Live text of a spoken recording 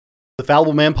The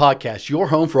Fallible Man Podcast, your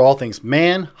home for all things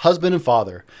man, husband, and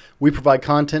father. We provide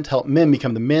content to help men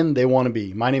become the men they want to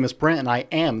be. My name is Brent, and I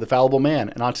am the Fallible Man.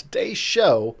 And on today's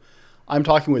show, I'm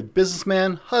talking with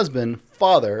businessman, husband,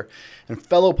 father, and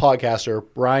fellow podcaster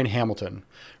Brian Hamilton.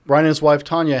 Brian and his wife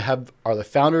Tanya are the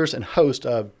founders and host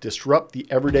of Disrupt the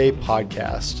Everyday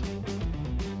podcast.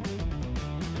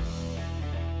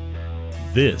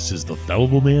 This is the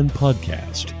Fallible Man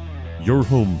Podcast, your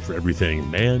home for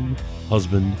everything man,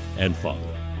 husband, and father.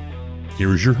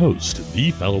 Here is your host,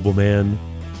 the Fallible Man,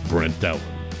 Brent Dowling.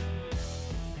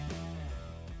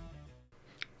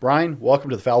 Brian, welcome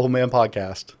to the Fallible Man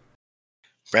Podcast.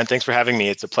 Brent, thanks for having me.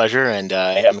 It's a pleasure, and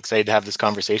I'm excited to have this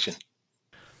conversation.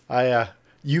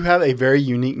 You have a very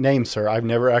unique name, sir. I've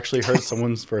never actually heard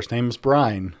someone's first name is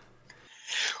Brian.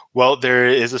 Well, there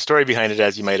is a story behind it,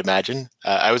 as you might imagine.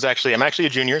 I'm actually a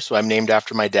junior, so I'm named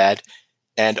after my dad.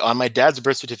 And on my dad's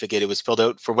birth certificate, it was filled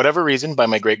out for whatever reason by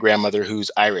my great-grandmother,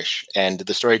 who's Irish. And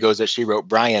the story goes that she wrote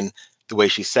Brian the way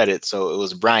she said it, so it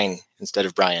was Brian instead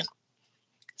of Brian.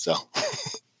 So,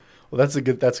 well, that's a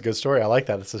good story. I like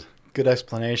that. It's a good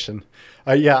explanation.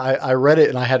 I read it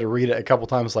and I had to read it a couple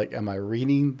times. Like, am I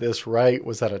reading this right?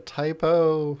 Was that a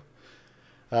typo?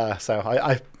 So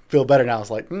I feel better now.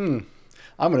 It's like, I'm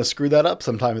going to screw that up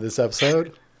sometime in this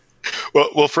episode.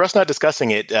 Well, for us not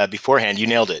discussing it beforehand, you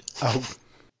nailed it. Oh.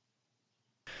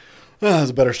 That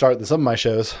was a better start than some of my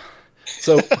shows.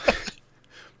 So,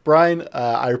 Brian,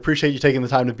 I appreciate you taking the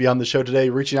time to be on the show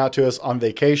today, reaching out to us on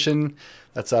vacation.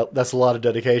 That's a lot of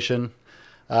dedication.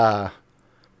 But,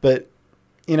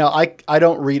 you know, I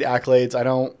don't read accolades.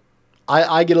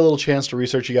 I get a little chance to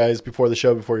research you guys before the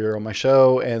show, before you're on my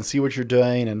show, and see what you're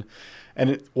doing.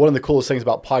 And one of the coolest things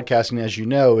about podcasting, as you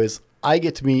know, is I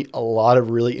get to meet a lot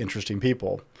of really interesting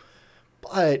people.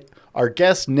 But our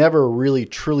guests never really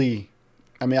truly,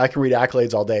 I mean, I can read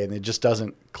accolades all day and it just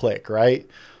doesn't click, right?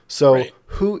 So right.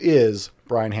 Who is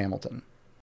Brian Hamilton?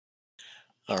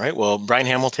 All right. Well, Brian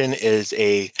Hamilton is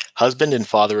a husband and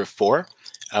father of four.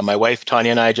 My wife,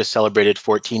 Tanya, and I just celebrated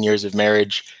 14 years of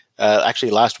marriage,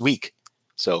 actually last week.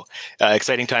 So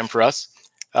exciting time for us.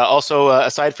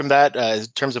 Aside from that, in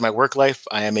terms of my work life,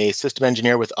 I am a system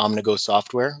engineer with Omnigo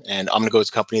Software, and Omnigo is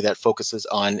a company that focuses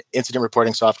on incident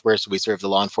reporting software. So we serve the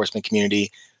law enforcement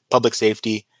community, public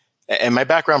safety. And my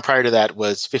background prior to that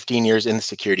was 15 years in the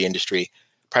security industry,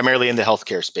 primarily in the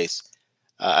healthcare space.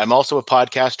 I'm also a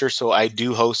podcaster, so I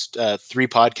do host 3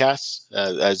 podcasts,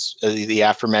 as the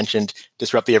aforementioned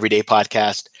Disrupt the Everyday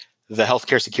podcast, the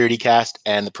Healthcare Security Cast,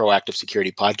 and the Proactive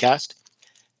Security Podcast.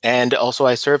 And also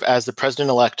I serve as the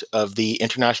president-elect of the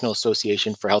International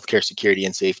Association for Healthcare Security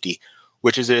and Safety,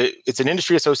 which is it's an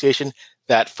industry association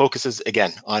that focuses,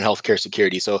 again, on healthcare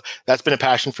security. So that's been a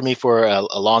passion for me for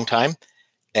a long time.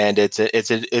 And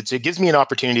it gives me an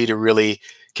opportunity to really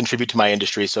contribute to my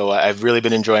industry. So I've really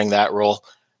been enjoying that role.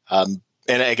 And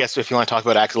I guess if you want to talk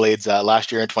about accolades,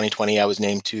 last year in 2020, I was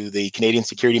named to the Canadian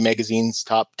Security Magazine's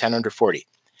top 10 under 40.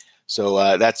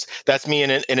 So that's me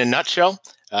in a nutshell.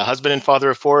 Husband and father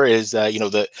of four is,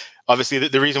 obviously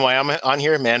the reason why I'm on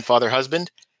here, man, father,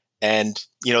 husband. And,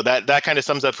 that kind of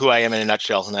sums up who I am in a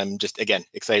nutshell. And I'm just, again,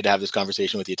 excited to have this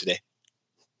conversation with you today.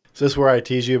 Is this where I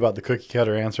tease you about the cookie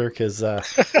cutter answer? Because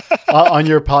on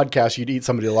your podcast, you'd eat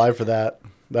somebody alive for that.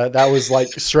 That was like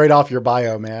straight off your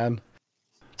bio, man.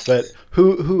 But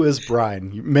who is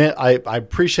Brian? I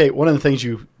appreciate one of the things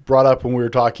you brought up when we were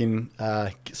talking,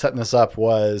 setting this up,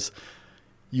 was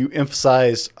you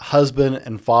emphasized husband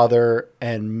and father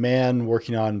and man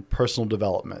working on personal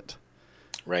development.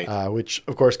 Right. Which,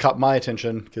 of course, caught my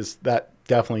attention because that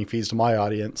definitely feeds to my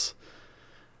audience.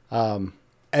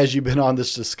 As you've been on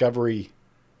this discovery,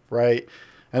 right?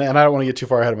 And I don't want to get too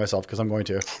far ahead of myself because I'm going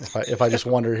to if I just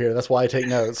wander here. That's why I take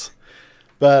notes.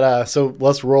 But so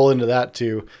let's roll into that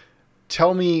too.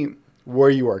 Tell me where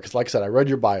you were, because like I said, I read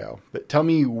your bio, but tell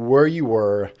me where you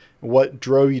were, what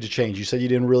drove you to change. You said you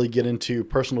didn't really get into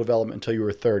personal development until you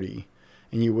were 30,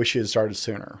 and you wish you had started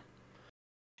sooner.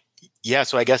 Yeah,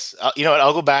 so I guess,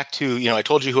 I'll go back to, I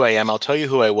told you who I am. I'll tell you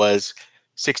who I was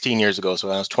 16 years ago. So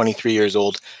when I was 23 years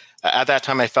old. At that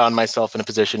time, I found myself in a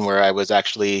position where I was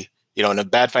actually, in a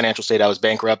bad financial state. I was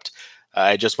bankrupt.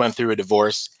 I just went through a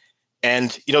divorce.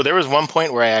 And, there was one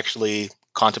point where I actually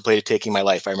contemplated taking my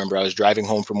life. I remember I was driving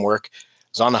home from work. I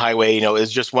was on the highway. It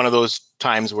was just one of those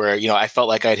times where, I felt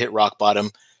like I'd hit rock bottom.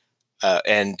 I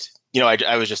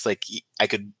was just like, I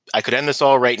could end this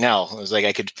all right now. I was like,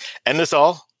 I could end this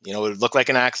all. It would look like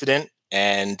an accident,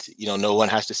 and no one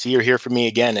has to see or hear from me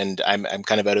again. And I'm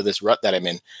kind of out of this rut that I'm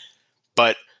in.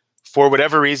 But for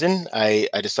whatever reason, I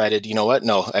decided, you know what?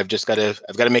 No, I've got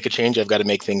to make a change. I've got to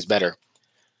make things better.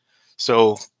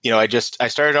 So, I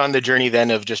started on the journey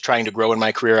then of just trying to grow in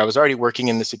my career. I was already working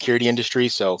in the security industry,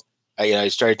 so I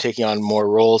started taking on more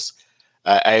roles.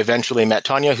 I eventually met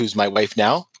Tanya, who's my wife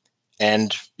now.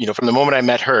 And, from the moment I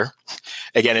met her,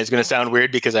 again, it's going to sound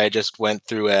weird because I just went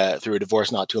through a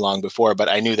divorce not too long before, but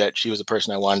I knew that she was a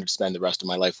person I wanted to spend the rest of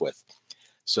my life with.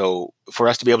 So for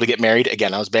us to be able to get married,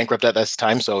 again, I was bankrupt at this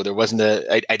time, so there wasn't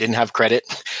I didn't have credit.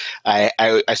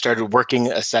 I started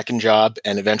working a second job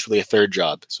and eventually a third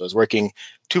job. So I was working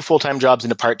 2 full-time jobs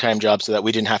and a part-time job so that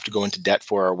we didn't have to go into debt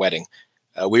for our wedding.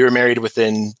 We were married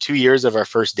within 2 years of our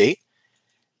first date.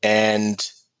 And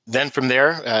then from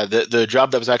there, the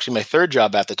job that was actually my third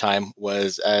job at the time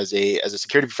was as a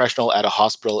security professional at a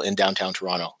hospital in downtown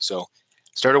Toronto. So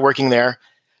started working there.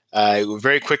 I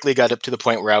very quickly got up to the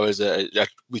point where I was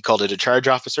we called it a charge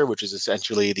officer, which is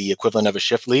essentially the equivalent of a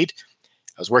shift lead.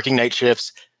 I was working night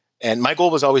shifts, and my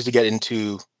goal was always to get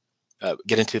into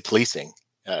policing.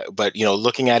 But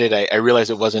looking at it, I realized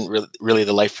it wasn't really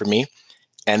the life for me.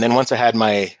 And then once I had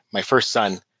my first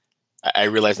son, I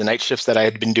realized the night shifts that I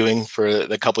had been doing for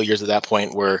the couple of years at that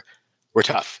point were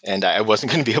tough, and I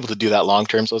wasn't going to be able to do that long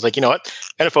term. So I was like, you know what?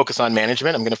 I'm going to focus on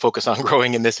management. I'm going to focus on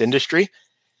growing in this industry.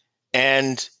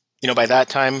 And by that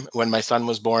time, when my son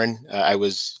was born, I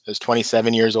was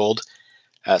 27 years old.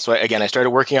 So I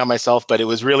started working on myself, but it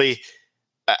was really,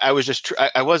 I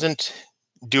wasn't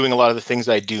doing a lot of the things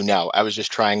I do now. I was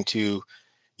just trying to,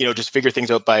 just figure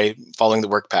things out by following the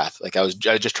work path. Like I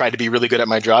just tried to be really good at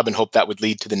my job and hope that would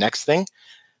lead to the next thing.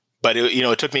 But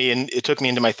it took me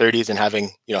into my 30s and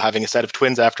having a set of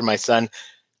twins after my son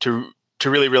to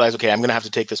really realize, okay, I'm going to have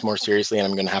to take this more seriously, and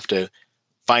I'm going to have to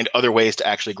find other ways to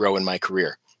actually grow in my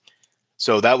career.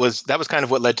 So that was kind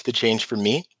of what led to the change for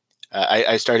me.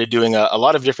 I started doing a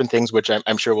lot of different things, which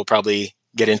I'm sure we'll probably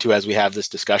get into as we have this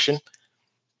discussion.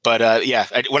 But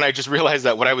when I just realized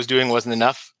that what I was doing wasn't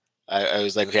enough, I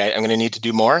was like, okay, I'm going to need to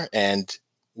do more, and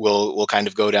we'll kind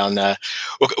of go down.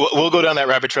 We'll go down that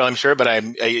rabbit trail, I'm sure. But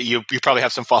you probably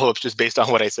have some follow-ups just based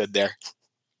on what I said there.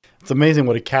 It's amazing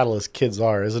what a catalyst kids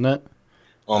are, isn't it?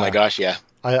 Oh my gosh, yeah.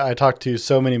 I talk to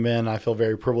so many men. I feel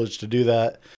very privileged to do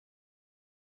that.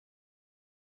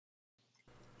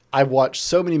 I've watched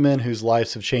so many men whose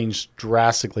lives have changed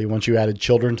drastically once you added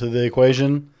children to the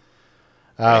equation.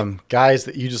 Guys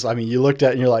that you looked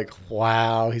at and you're like,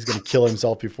 wow, he's going to kill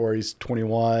himself before he's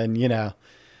 21.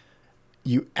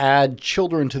 You add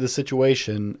children to the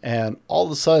situation, and all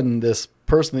of a sudden this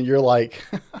person that you're like,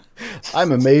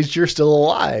 I'm amazed you're still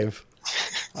alive.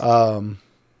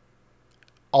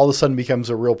 All of a sudden becomes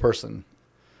a real person.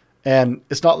 And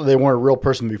it's not that they weren't a real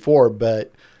person before,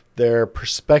 but their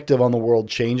perspective on the world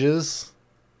changes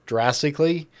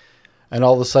drastically. And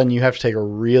all of a sudden you have to take a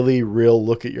really real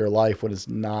look at your life when it's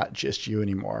not just you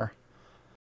anymore.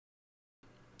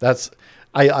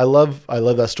 I love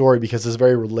that story because it's a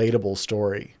very relatable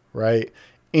story, right?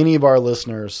 Any of our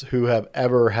listeners who have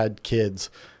ever had kids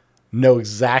know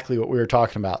exactly what we were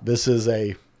talking about. This is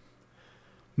a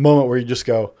moment where you just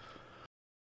go,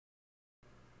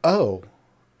 oh,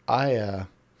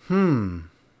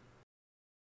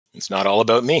 It's not all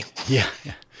about me. Yeah.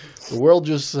 The world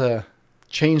just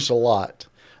changed a lot.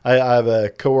 I have a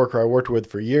coworker I worked with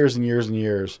for years and years and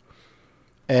years.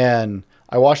 And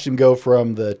I watched him go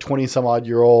from the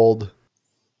 20-some-odd-year-old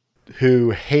who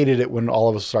hated it when all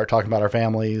of us start talking about our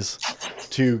families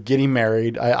to getting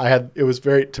married. It was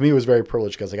very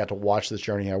privileged because I got to watch this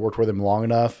journey. I worked with him long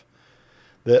enough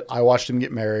that I watched him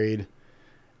get married.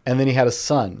 And then he had a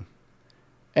son.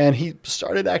 And he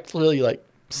started actually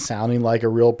sounding like a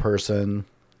real person.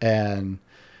 And,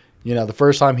 the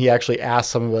first time he actually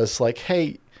asked some of us like,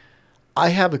 hey, I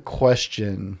have a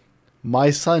question.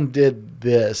 My son did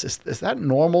this. Is that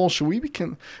normal? Should we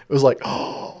it was like,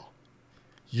 oh,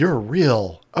 you're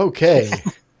real. Okay.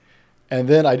 And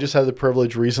then I just had the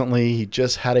privilege recently. He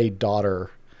just had a daughter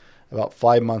about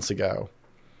 5 months ago.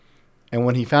 And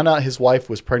when he found out his wife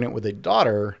was pregnant with a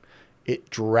daughter, it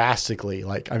drastically, he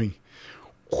looked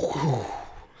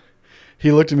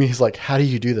at me. He's like, how do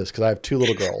you do this? Because I have 2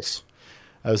 little girls.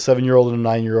 I have a 7-year-old and a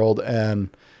 9-year-old. And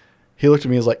he looked at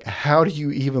me and was like, how do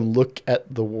you even look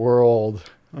at the world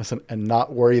and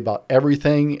not worry about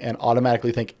everything and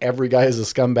automatically think every guy is a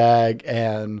scumbag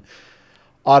and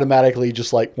automatically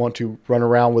just want to run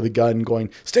around with a gun going,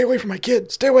 stay away from my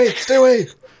kid. Stay away. Stay away. And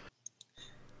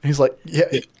he's like,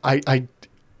 yeah, I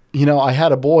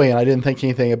had a boy and I didn't think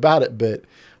anything about it. But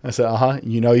I said,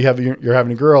 you're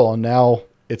having a girl, and now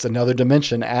it's another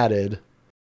dimension added.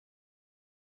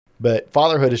 But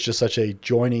fatherhood is just such a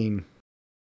joining.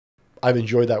 I've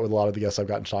enjoyed that with a lot of the guests I've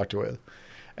gotten to talk to with.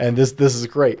 And this is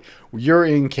great. You're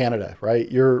in Canada,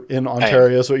 right? You're in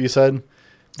Ontario, is what you said?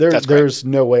 There's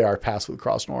no way our paths would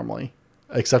cross normally,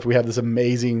 except we have this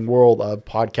amazing world of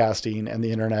podcasting and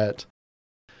the internet.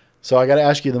 So I got to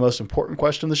ask you the most important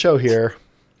question of the show here.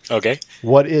 Okay.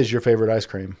 What is your favorite ice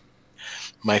cream?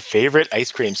 My favorite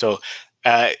ice cream. So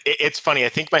it's funny. I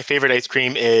think my favorite ice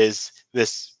cream is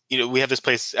this. We have this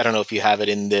place. I don't know if you have it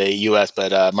in the U.S.,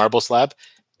 but Marble Slab,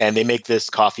 and they make this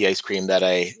coffee ice cream that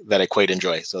I quite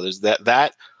enjoy. So there's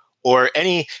that, or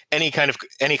any kind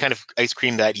of ice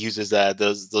cream that uses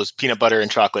those peanut butter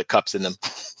and chocolate cups in them.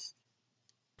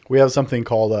 We have something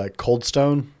called Cold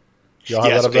Stone. Y'all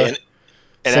have that up there?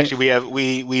 And actually,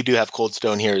 we do have Cold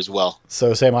Stone here as well.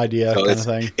 So same idea kind of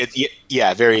thing.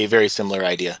 Yeah, very very similar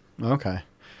idea. Okay,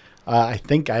 I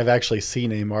think I've actually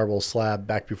seen a Marble Slab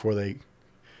back before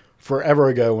forever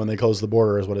ago when they closed the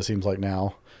border, is what it seems like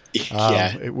now.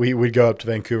 Yeah, we'd go up to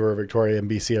Vancouver, Victoria, and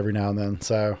BC every now and then.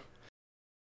 So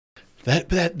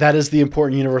that is the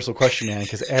important universal question, man,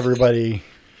 because everybody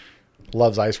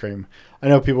loves ice cream. I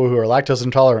know people who are lactose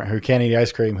intolerant who can't eat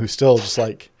ice cream who still just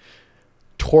like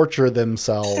torture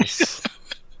themselves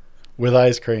with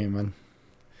ice cream, and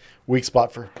weak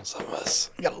spot for some of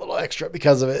us. Got a little extra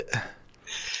because of it.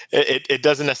 It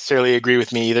doesn't necessarily agree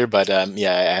with me either, but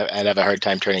yeah, I'd have a hard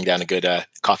time turning down a good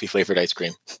coffee flavored ice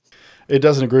cream. It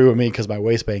doesn't agree with me because my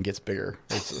waistband gets bigger.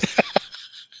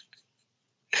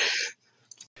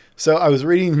 So I was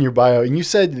reading in your bio, and you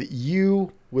said that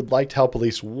you would like to help at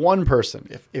least one person.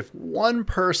 If one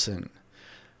person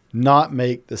not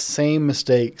make the same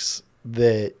mistakes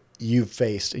that you've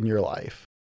faced in your life.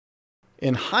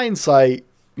 In hindsight,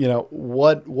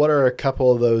 what are a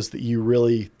couple of those that you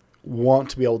really want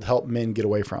to be able to help men get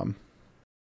away from?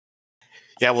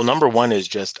 Yeah, well, number one is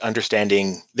just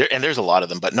understanding and there's a lot of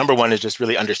them, but number one is just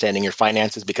really understanding your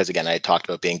finances, because again, I had talked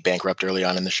about being bankrupt early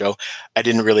on in the show. I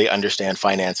didn't really understand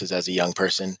finances as a young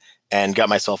person and got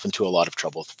myself into a lot of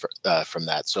trouble from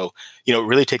that. So,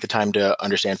 really take the time to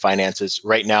understand finances.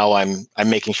 Right now, I'm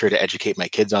making sure to educate my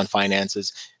kids on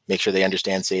finances, make sure they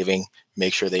understand saving,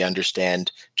 make sure they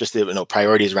understand just the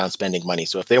priorities around spending money.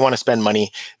 So if they want to spend money,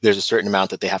 there's a certain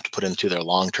amount that they have to put into their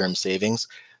long-term savings.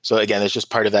 So again, it's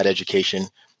just part of that education.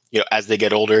 As they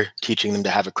get older, teaching them to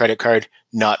have a credit card,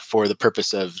 not for the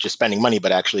purpose of just spending money,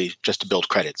 but actually just to build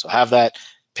credit. So have that,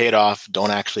 pay it off, don't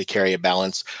actually carry a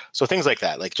balance. So things like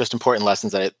that, like just important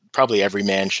lessons that probably every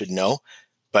man should know.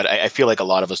 But I feel like a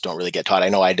lot of us don't really get taught. I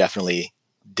know I definitely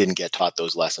didn't get taught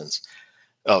those lessons.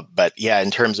 But yeah,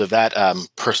 in terms of that,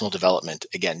 personal development,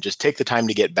 again, just take the time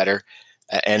to get better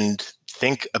and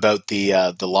think about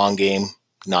the long game,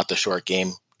 not the short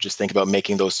game. Just think about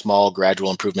making those small, gradual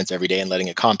improvements every day and letting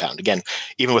it compound. Again,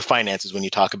 even with finances, when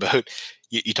you talk about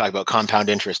you talk about compound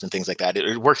interest and things like that,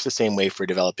 it works the same way for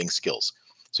developing skills.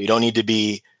 So you don't need to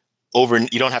you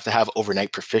don't have to have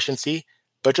overnight proficiency,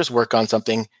 but just work on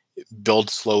something, build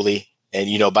slowly,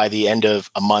 and by the end of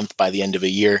a month, by the end of a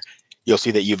year, you'll see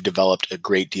that you've developed a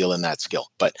great deal in that skill.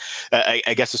 But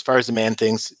I guess as far as the man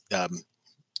things,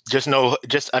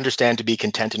 just understand to be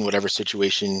content in whatever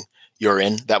situation you're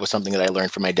in. That was something that I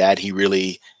learned from my dad. He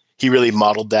really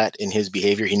modeled that in his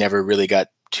behavior. He never really got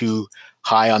too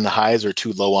high on the highs or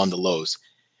too low on the lows.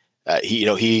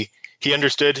 He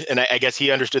understood, and I guess he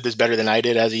understood this better than I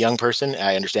did as a young person.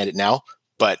 I understand it now,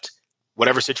 but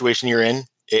whatever situation you're in,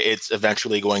 it's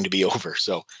eventually going to be over.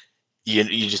 So you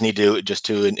just need to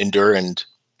endure and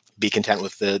be content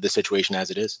with the situation as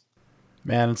it is.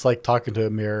 Man, it's like talking to a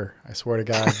mirror. I swear to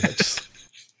God.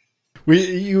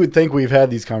 You would think we've had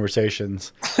these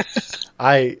conversations.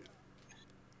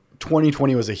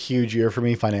 2020 was a huge year for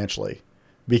me financially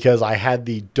because I had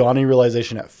the dawning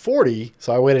realization at 40.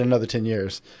 So I waited another 10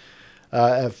 years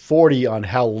at 40 on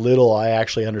how little I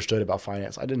actually understood about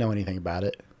finance. I didn't know anything about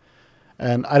it.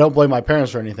 And I don't blame my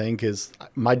parents for anything because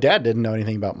my dad didn't know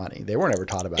anything about money. They weren't ever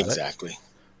taught about it. Exactly.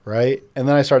 Right. And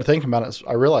then I started thinking about it.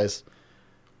 I realized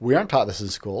we aren't taught this in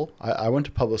school. I went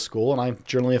to public school, and I'm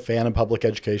generally a fan of public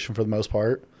education for the most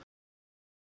part.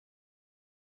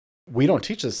 We don't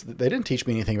teach this. They didn't teach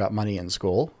me anything about money in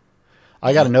school.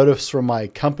 I got a notice from my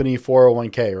company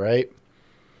 401k, right?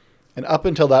 And up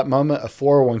until that moment, a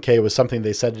 401k was something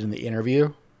they said in the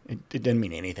interview. It didn't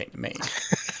mean anything to me,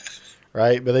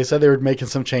 right? But they said they were making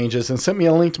some changes and sent me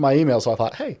a link to my email. So I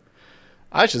thought, hey,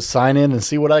 I should sign in and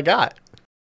see what I got.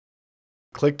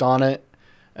 Clicked on it.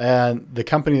 And the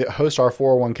company that hosts our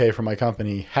 401k for my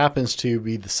company happens to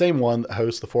be the same one that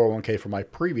hosts the 401k for my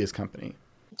previous company.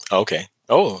 Okay.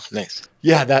 Oh, nice.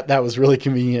 Yeah, that was really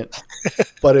convenient.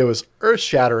 But it was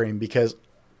earth-shattering because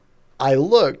I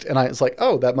looked and I was like,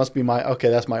 oh, that must be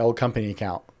that's my old company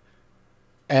account.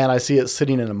 And I see it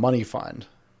sitting in a money fund.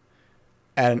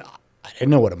 And I didn't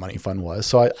know what a money fund was.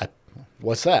 So I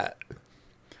what's that?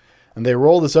 And they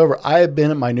roll this over. I have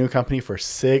been at my new company for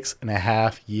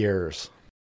 6.5 years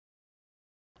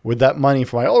with that money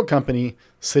from my old company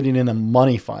sitting in a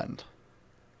money fund.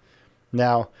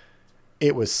 Now,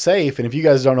 it was safe. And if you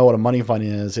guys don't know what a money fund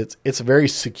is, it's very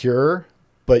secure,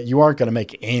 but you aren't going to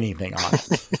make anything on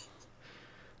it.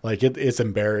 Like it's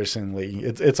embarrassingly,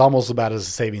 it's almost about as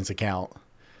a savings account.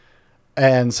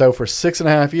 And so for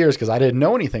 6.5 years, because I didn't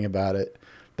know anything about it,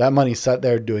 that money sat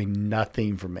there doing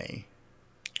nothing for me.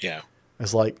 Yeah.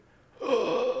 It's like,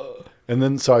 ugh. And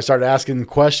then so I started asking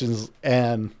questions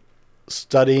and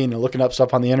studying and looking up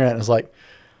stuff on the internet. And it's like,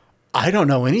 I don't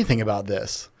know anything about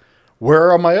this.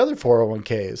 Where are my other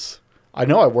 401ks? I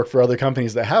know I've worked for other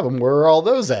companies that have them. Where are all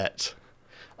those at?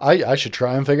 I should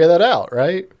try and figure that out,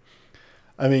 right?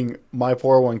 I mean, my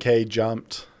 401k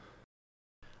jumped,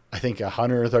 I think,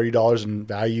 $130 in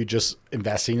value just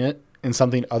investing it in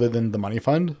something other than the money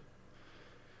fund.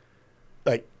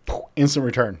 Like instant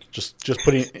return, just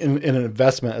putting it in an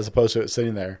investment as opposed to it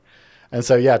sitting there. And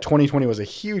so, yeah, 2020 was a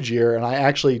huge year. And I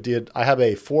have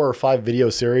a 4 or 5 video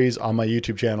series on my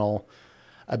YouTube channel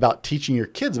about teaching your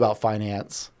kids about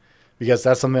finance, because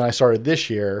that's something I started this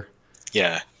year.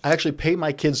 Yeah. I actually paid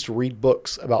my kids to read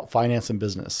books about finance and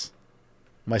business.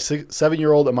 My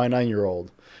 7-year-old and my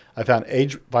 9-year-old. I find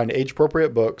age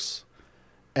appropriate books,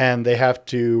 and they have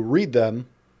to read them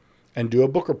and do a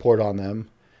book report on them.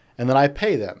 And then I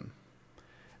pay them,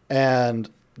 and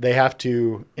they have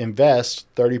to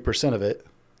invest 30% of it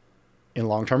in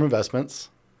long-term investments.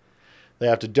 They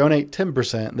have to donate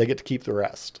 10%. They get to keep the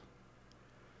rest.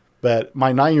 But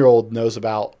my 9-year-old knows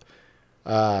about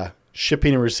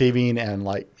shipping and receiving and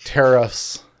like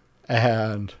tariffs,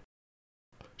 and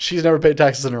she's never paid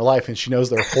taxes in her life, and she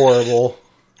knows they're horrible,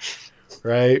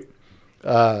 right?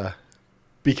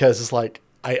 Because it's like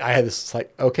I had this, it's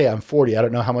like, okay, I'm 40. I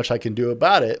don't know how much I can do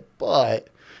about it, but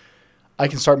I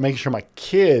can start making sure my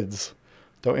kids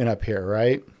don't end up here,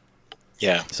 right?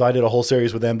 Yeah. So I did a whole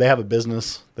series with them. They have a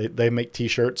business. They make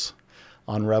T-shirts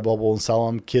on Redbubble and sell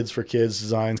them. Kids for kids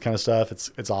designs kind of stuff.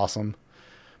 It's awesome.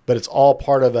 But it's all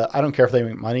part of I don't care if they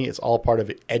make money. It's all part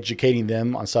of educating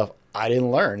them on stuff I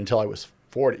didn't learn until I was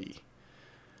 40.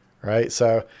 Right?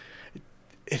 So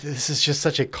this is just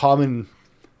such a common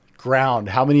ground.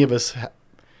 How many of us,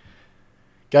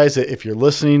 guys, if you're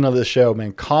listening to this show,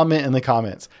 man, comment in the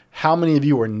comments. How many of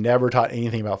you were never taught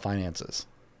anything about finances?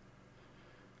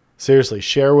 Seriously,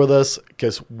 share with us,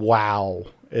 because wow,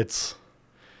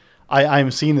 I'm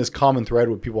seeing this common thread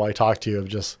with people I talk to of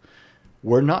just,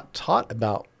 we're not taught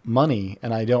about money,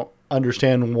 and I don't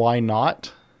understand why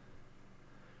not.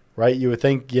 Right? You would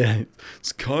think, yeah,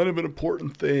 it's kind of an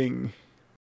important thing.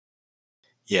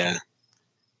 Yeah.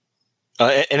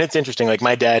 And it's interesting. Like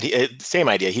my dad, same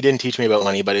idea. He didn't teach me about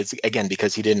money, but it's again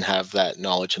because he didn't have that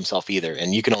knowledge himself either.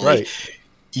 And you can only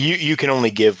you can only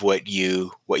give what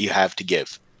you have to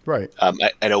give. Right.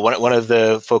 I know one of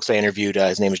the folks I interviewed.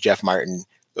 His name is Jeff Martin.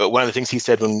 One of the things he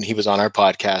said when he was on our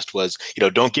podcast was,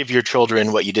 don't give your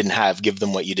children what you didn't have. Give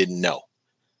them what you didn't know.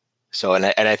 So, and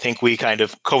I think we kind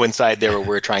of coincide there, where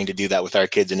we're trying to do that with our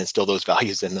kids and instill those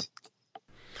values in them.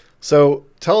 So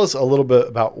tell us a little bit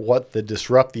about what the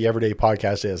Disrupt the Everyday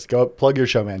podcast is. Go plug your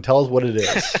show, man. Tell us what it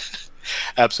is.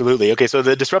 Absolutely. Okay. So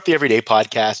the Disrupt the Everyday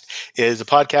podcast is a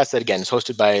podcast that, again, is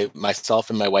hosted by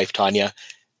myself and my wife, Tanya.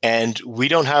 And we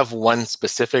don't have one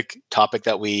specific topic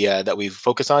that we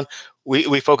focus on.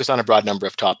 We focus on a broad number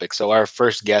of topics. So our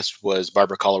first guest was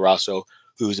Barbara Coloroso,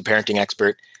 who's a parenting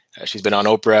expert. She's been on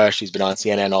Oprah. She's been on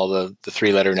CNN, all the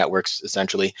 3-letter networks,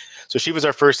 essentially. So she was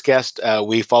our first guest.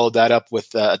 We followed that up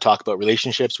with a talk about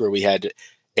relationships, where we had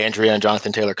Andrea and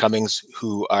Jonathan Taylor Cummings,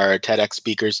 who are TEDx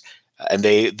speakers. And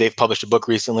they've published a book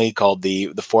recently called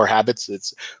the 4 Habits.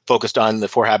 It's focused on the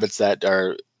 4 habits that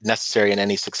are necessary in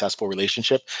any successful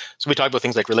relationship. So we talk about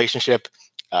things like relationship,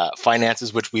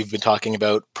 finances, which we've been talking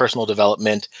about, personal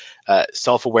development,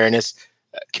 self-awareness,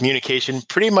 communication,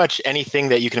 pretty much anything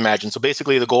that you can imagine. So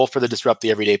basically the goal for the Disrupt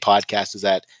the Everyday podcast is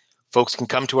that folks can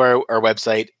come to our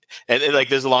website, and like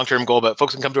there's a long-term goal, but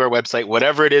folks can come to our website,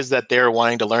 whatever it is that they're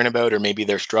wanting to learn about, or maybe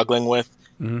they're struggling with,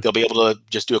 they'll be able to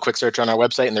just do a quick search on our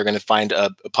website, and they're going to find a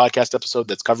podcast episode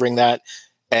that's covering that.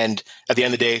 And at the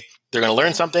end of the day, they're going to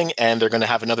learn something, and they're going to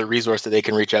have another resource that they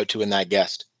can reach out to in that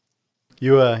guest.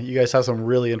 You guys have some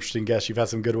really interesting guests. You've had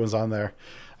some good ones on there.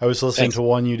 I was listening to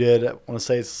one you did, I want to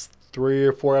say it's 3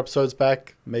 or 4 episodes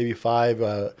back, maybe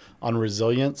 5, on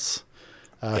resilience.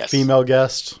 Yes. Female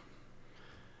guest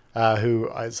who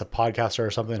is a podcaster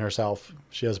or something herself.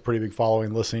 She has a pretty big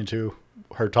following listening to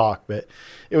her talk, but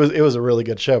it was a really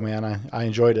good show, man. I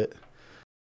enjoyed it.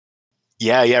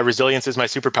 Yeah. Resilience is my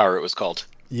superpower, it was called.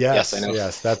 Yes, I Yes, know.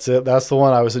 yes, that's it. That's the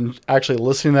one. I was actually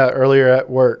listening to that earlier at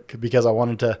work because I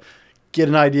wanted to get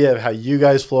an idea of how you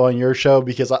guys flow on your show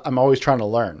because I'm always trying to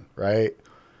learn, right?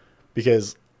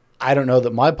 Because I don't know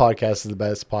that my podcast is the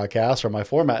best podcast or my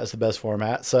format is the best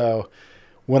format. So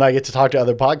when I get to talk to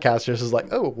other podcasters, it's like,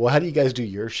 oh, well, how do you guys do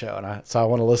your show? And so I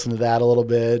want to listen to that a little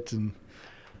bit. And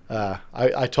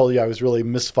I told you I was really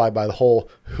mystified by the whole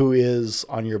 "who is"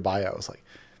 on your bio. It's like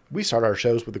we start our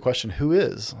shows with the question "who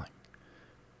is." I'm like,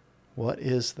 what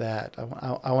is that?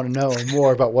 I want to know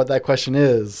more about what that question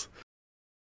is.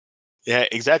 Yeah,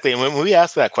 exactly. And when we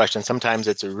ask that question, sometimes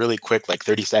it's a really quick, like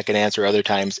 30-second answer. Other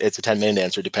times it's a 10-minute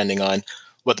answer, depending on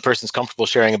what the person's comfortable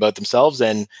sharing about themselves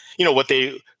and, what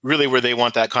they really, where they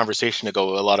want that conversation to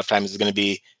go. A lot of times is going to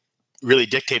be really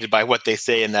dictated by what they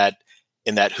say in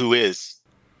that who is.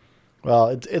 Well,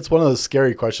 it's one of those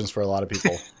scary questions for a lot of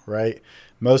people, right?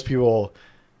 Most people,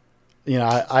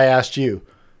 I asked you,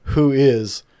 who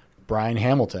is Brian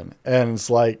Hamilton? And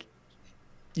it's like,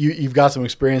 you've got some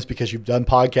experience because you've done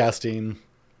podcasting.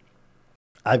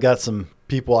 I've got some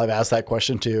people I've asked that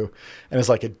question to, and it's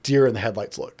like a deer in the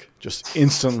headlights look. Just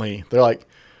instantly, they're like,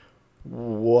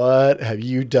 "What have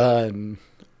you done?"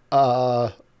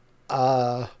 I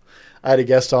had a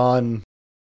guest on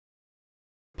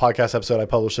podcast episode I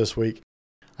published this week.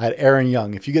 I had Aaron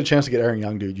Young. If you get a chance to get Aaron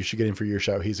Young, dude, you should get him for your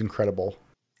show. He's incredible.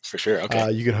 For sure.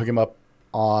 Okay. You can hook him up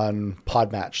on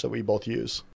Podmatch that we both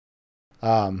use.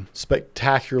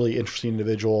 Spectacularly interesting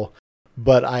individual.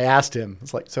 But I asked him,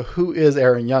 it's like, so who is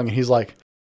Aaron Young? And he's like,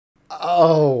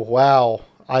 oh, wow.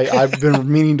 I've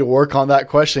been meaning to work on that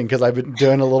question because I've been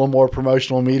doing a little more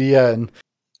promotional media and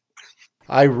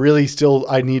I really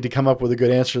I need to come up with a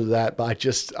good answer to that. But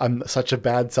I'm such a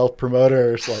bad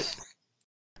self-promoter. It's like,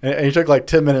 and he took like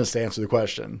 10 minutes to answer the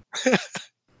question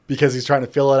because he's trying to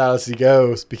fill it out as he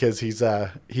goes because he's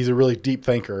a really deep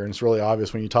thinker. And it's really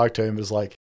obvious when you talk to him. It's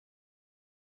like,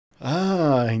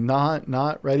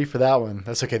 not ready for that one.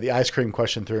 That's okay. The ice cream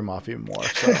question threw him off even more.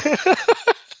 So.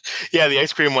 Yeah, the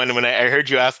ice cream one. When I heard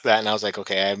you ask that, and I was like,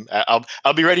 okay,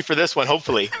 I'll be ready for this one,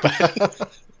 hopefully.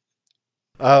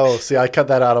 Oh, see, I cut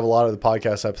that out of a lot of the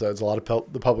podcast episodes. A lot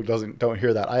of the public don't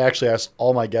hear that. I actually asked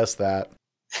all my guests that,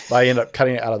 but I end up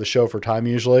cutting it out of the show for time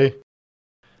usually,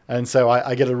 and so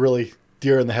I get a really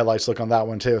deer in the headlights look on that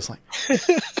one too. It's like,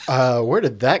 where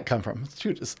did that come from?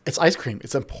 Dude, it's ice cream.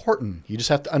 It's important. You just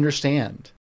have to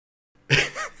understand.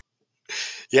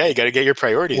 Yeah, you got to get your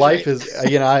priorities. Life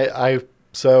right. is,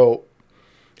 so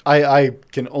I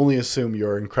can only assume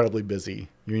you're incredibly busy.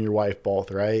 You and your wife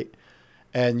both, right?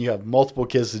 And you have multiple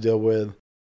kids to deal with.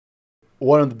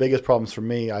 One of the biggest problems for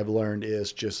me, I've learned,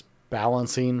 is just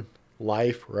balancing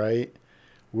life, right?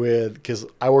 Because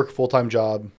I work a full-time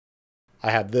job. I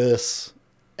have this,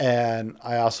 and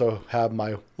I also have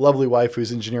my lovely wife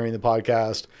who's engineering the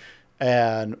podcast,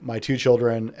 and my 2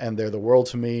 children, and they're the world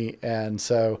to me. And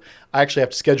so I actually have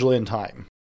to schedule in time.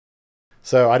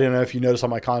 So I don't know if you notice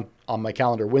on my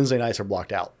calendar, Wednesday nights are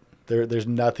blocked out. There's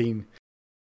nothing.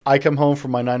 I come home from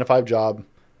my 9-to-5 job,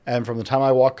 and from the time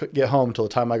I get home till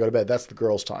the time I go to bed, that's the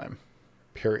girls' time,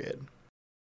 period.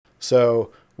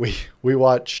 So we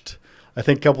watched, I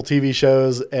think, a couple TV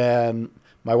shows, and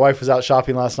my wife was out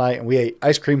shopping last night, and we ate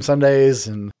ice cream sundaes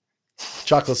and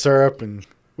chocolate syrup and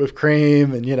whipped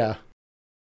cream and,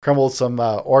 crumbled some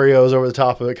Oreos over the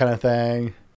top of it kind of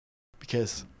thing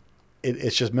because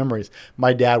it's just memories.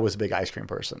 My dad was a big ice cream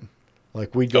person.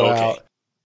 Like, we'd go out.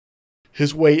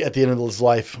 His weight at the end of his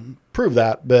life proved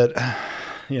that, but,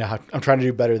 I'm trying to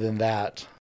do better than that.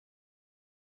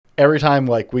 Every time,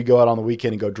 like, we go out on the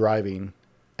weekend and go driving,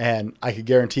 and I could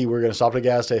guarantee we're going to stop at a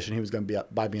gas station, he was going to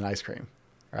buy me an ice cream.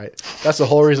 Right. That's the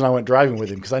whole reason I went driving with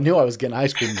him because I knew I was getting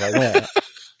ice cream as I went.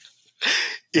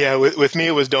 Yeah, with me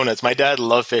it was donuts. My dad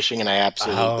loved fishing, and I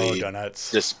absolutely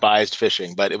despised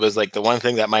fishing. But it was like the one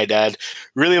thing that my dad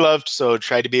really loved. So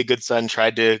tried to be a good son,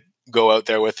 tried to go out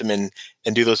there with him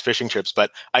and do those fishing trips.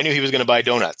 But I knew he was going to buy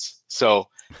donuts. So,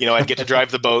 I'd get to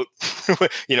drive the boat.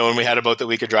 When we had a boat that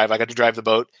we could drive, I got to drive the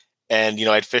boat, and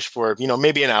I'd fish for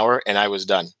maybe an hour, and I was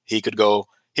done. He could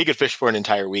fish for an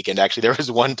entire weekend. Actually, there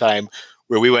was one time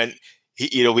where we went,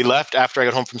 we left after I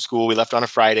got home from school. We left on a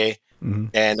Friday,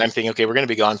 and I'm thinking, okay, we're going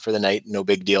to be gone for the night. No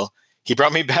big deal. He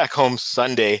brought me back home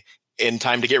Sunday in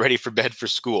time to get ready for bed for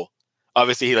school.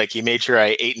 Obviously, he made sure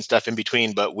I ate and stuff in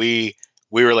between, but we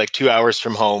were like 2 hours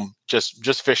from home,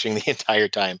 just fishing the entire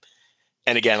time.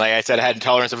 And again, like I said, I had a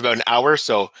tolerance of about an hour.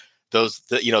 So the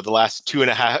last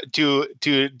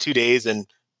 2 days and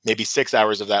maybe 6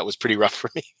 hours of that was pretty rough for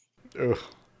me. Ugh.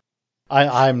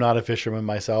 I'm not a fisherman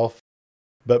myself,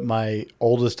 but my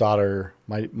oldest daughter,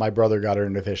 my brother got her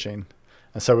into fishing.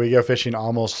 And so we go fishing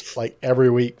almost like every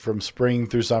week from spring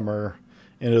through summer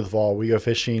into the fall. We go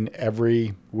fishing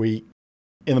every week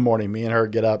in the morning. Me and her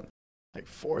get up like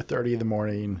 4:30 in the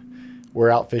morning. We're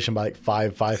out fishing by like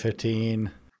 5:15,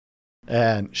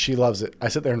 and she loves it. I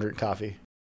sit there and drink coffee.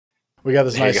 We got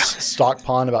this nice stock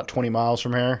pond about 20 miles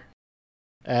from here,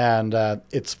 and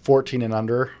it's 14 and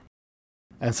under.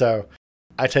 And so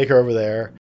I take her over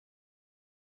there.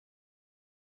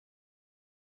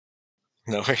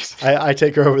 No worries. I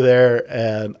take her over there,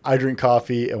 and I drink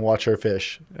coffee and watch her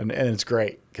fish. And it's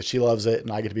great because she loves it,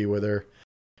 and I get to be with her.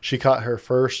 She caught her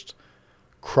first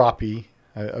crappie.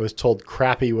 I was told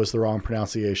crappie was the wrong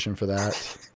pronunciation for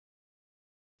that.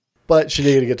 But she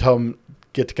did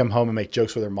get to come home and make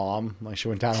jokes with her mom. Like, she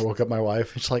went down and woke up my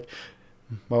wife. She's like,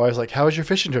 my wife's like, how was your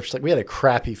fishing trip? She's like, we had a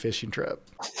crappy fishing trip.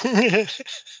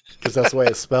 Because that's the way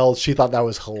it's spelled. She thought that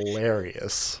was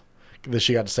hilarious that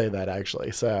she got to say that,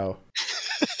 actually. So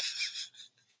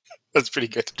that's pretty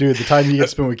good. Dude, the time you get to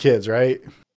spend with kids, right?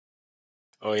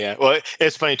 Oh, yeah. Well,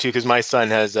 it's funny, too, because my son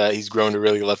he's grown to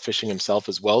really love fishing himself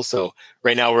as well. So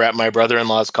right now we're at my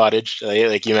brother-in-law's cottage.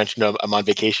 Like you mentioned, I'm on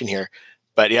vacation here.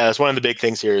 But yeah, that's one of the big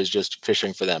things here is just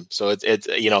fishing for them. So it's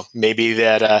maybe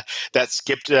that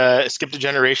skipped a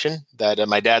generation, that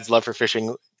my dad's love for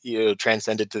fishing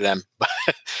transcended to them.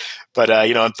 But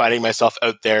I'm finding myself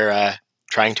out there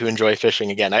trying to enjoy fishing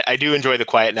again. I do enjoy the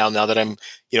quiet now that I'm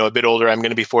a bit older. I'm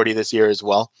going to be 40 this year as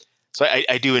well. So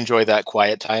I do enjoy that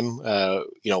quiet time,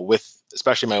 with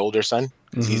especially my older son.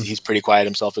 Mm-hmm. He's pretty quiet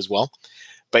himself as well.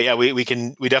 But yeah, we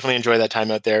definitely enjoy that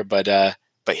time out there. But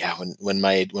yeah, when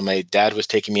my dad was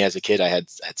taking me as a kid, I had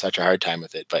such a hard time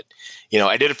with it. But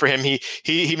I did it for him.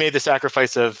 He made the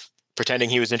sacrifice of pretending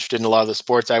he was interested in a lot of the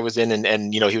sports I was in,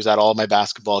 and he was at all my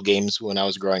basketball games when I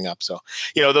was growing up. So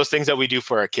those things that we do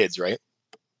for our kids, right?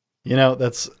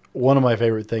 That's one of my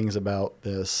favorite things about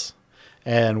this.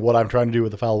 And what I'm trying to do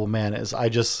with the Fallible Man is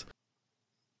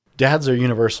dads are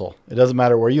universal. It doesn't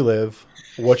matter where you live,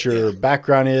 what your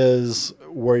background is,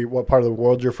 what part of the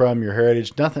world you're from, your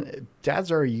heritage, nothing.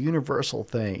 Dads are a universal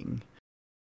thing.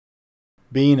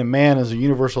 Being a man is a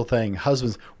universal thing.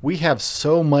 Husbands, we have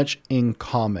so much in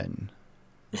common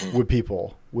with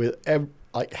people, with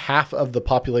like half of the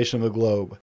population of the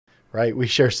globe, right? We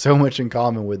share so much in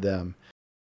common with them.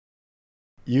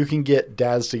 You can get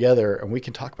dads together and we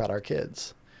can talk about our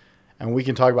kids and we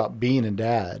can talk about being a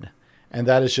dad. And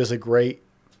that is just a great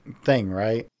thing,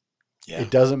 right? Yeah. It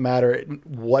doesn't matter.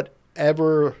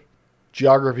 Whatever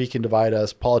geography can divide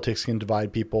us, politics can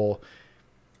divide people,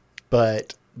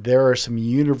 but there are some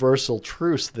universal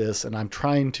truths to this. And I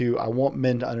want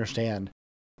men to understand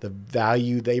the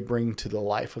value they bring to the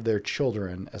life of their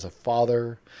children as a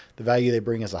father, the value they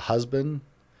bring as a husband.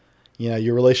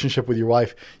 Your relationship with your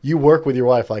wife, you work with your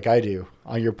wife like I do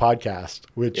on your podcast,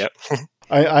 which yep.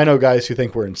 I know guys who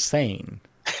think we're insane.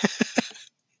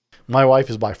 My wife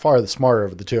is by far the smarter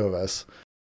of the two of us.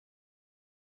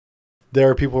 There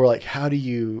are people who are like,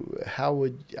 it's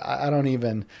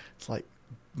like,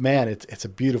 man, it's a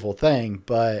beautiful thing,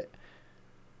 but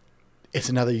it's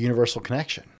another universal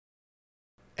connection.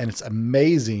 And it's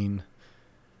amazing.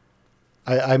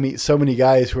 I meet so many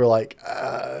guys who are like,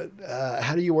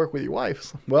 how do you work with your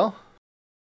wife? Well,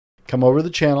 come over to the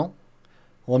channel.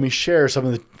 Let me share some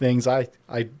of the things I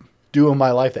do in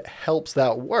my life that helps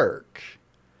that work.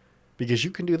 Because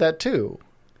you can do that too,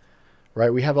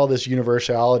 right? We have all this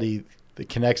universality that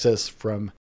connects us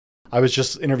from, I was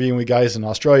just interviewing with guys in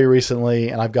Australia recently,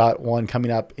 and I've got one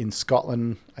coming up in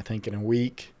Scotland, I think in a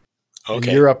week. Okay.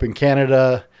 In Europe and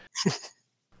Canada,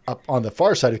 up on the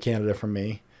far side of Canada from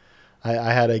me.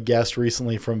 I had a guest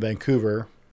recently from Vancouver,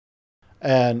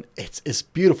 and it's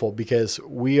beautiful because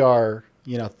we are,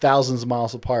 thousands of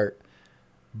miles apart,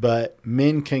 but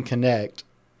men can connect,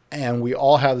 and we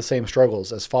all have the same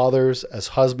struggles as fathers, as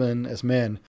husbands, as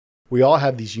men. We all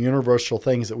have these universal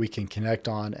things that we can connect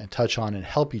on and touch on and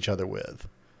help each other with.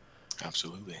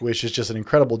 Absolutely. Which is just an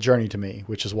incredible journey to me,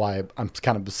 which is why I'm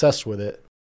kind of obsessed with it.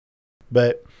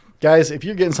 But guys, if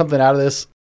you're getting something out of this,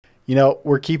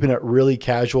 we're keeping it really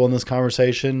casual in this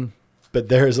conversation, but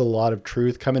there is a lot of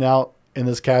truth coming out in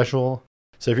this casual.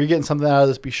 So if you're getting something out of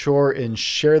this, be sure and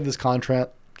share this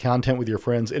content with your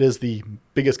friends. It is the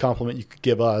biggest compliment you could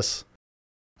give us.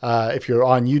 If you're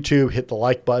on YouTube, hit the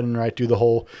like button, right? Do the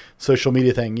whole social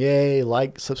media thing. Yay,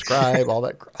 like, subscribe, all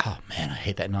that. Oh man, I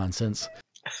hate that nonsense.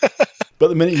 But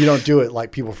the minute you don't do it,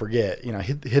 like people forget,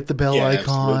 hit the bell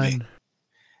icon. Absolutely.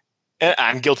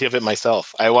 I'm guilty of it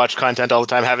myself. I watch content all the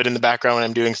time, have it in the background when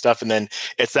I'm doing stuff. And then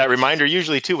it's that reminder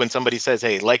usually too, when somebody says,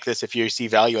 hey, like this, if you see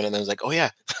value in it. And then it's like, oh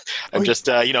yeah, I'm just,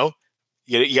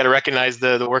 you got to recognize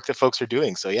the work that folks are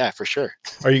doing. So yeah, for sure.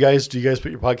 Do you guys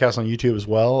put your podcast on YouTube as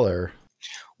well, or?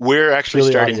 We're actually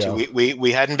Really starting audio. to.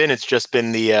 We hadn't been. It's just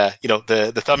been the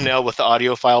the thumbnail with the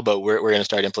audio file, but we're going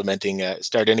to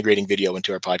start integrating video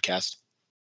into our podcast.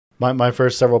 My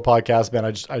first several podcasts, man,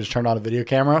 I just turned on a video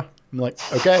camera. I'm like,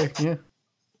 okay, yeah,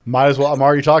 might as well. I'm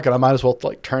already talking. I might as well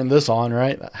like turn this on,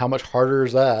 right? How much harder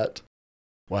is that?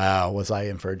 Wow, was I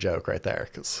in for a joke right there?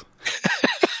 Because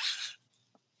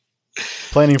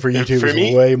planning for YouTube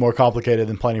is way more complicated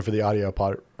than planning for the audio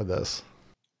part of this.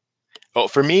 Well,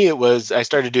 for me, it was, I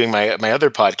started doing my other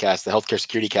podcast, the Healthcare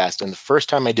Security Cast. And the first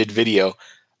time I did video,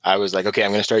 I was like, okay,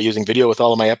 I'm going to start using video with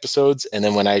all of my episodes. And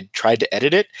then when I tried to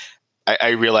edit it,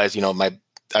 I realized, I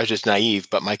was just naive,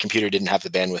 but my computer didn't have the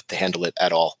bandwidth to handle it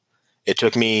at all. It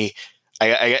took me,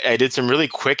 I did some really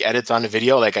quick edits on the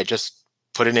video. Like I just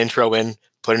put an intro in,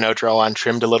 put an outro on,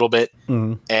 trimmed a little bit.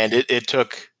 Mm-hmm. And it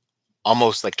took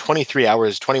almost like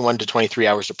 21 to 23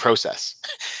 hours to process.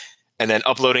 And then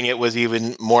uploading it was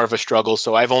even more of a struggle.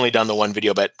 So I've only done the one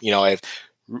video, but I've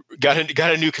got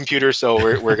a new computer, so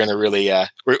we're going to really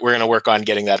we're going to work on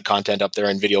getting that content up there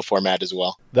in video format as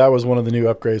well. That was one of the new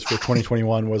upgrades for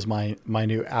 2021 was my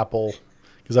new Apple,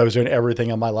 because I was doing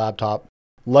everything on my laptop.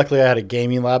 Luckily, I had a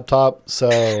gaming laptop,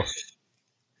 so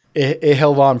it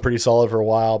held on pretty solid for a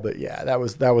while. But yeah, that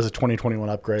was a 2021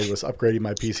 upgrade, was upgrading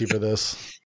my PC for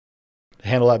this to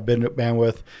handle that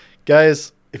bandwidth.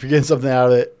 Guys, if you're getting something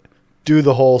out of it, do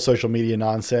the whole social media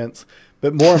nonsense.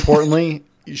 But more importantly,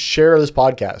 share this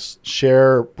podcast.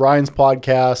 Share Brian's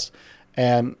podcast.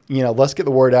 And, let's get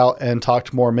the word out and talk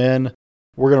to more men.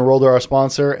 We're going to roll to our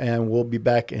sponsor, and we'll be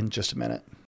back in just a minute.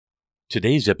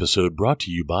 Today's episode brought to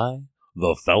you by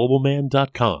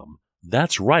thefallibleman.com.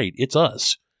 That's right, it's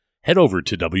us. Head over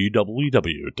to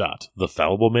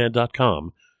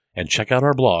www.thefallibleman.com and check out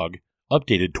our blog,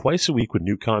 updated twice a week with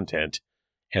new content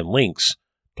and links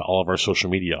to all of our social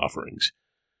media offerings.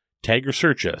 Tag or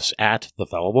search us at The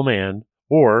Fallible Man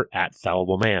or at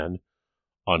Fallible Man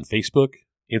on Facebook,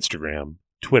 Instagram,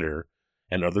 Twitter,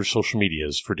 and other social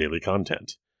medias for daily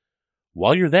content.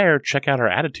 While you're there, check out our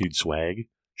Attitude swag,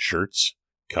 shirts,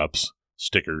 cups,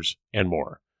 stickers, and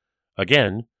more.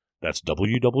 Again, that's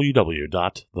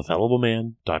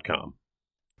www.thefallibleman.com.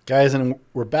 Guys, and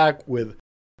we're back with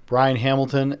Brian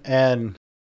Hamilton, and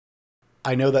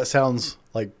I know that sounds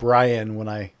like Brian when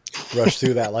I rush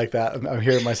through that like that. I'm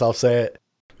hearing myself say it.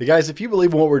 But guys, if you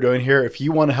believe in what we're doing here, if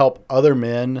you want to help other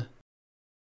men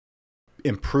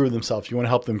improve themselves, you want to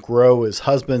help them grow as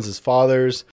husbands, as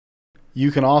fathers, you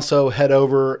can also head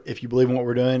over, if you believe in what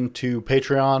we're doing, to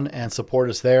Patreon and support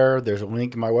us there. There's a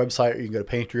link in my website, or you can go to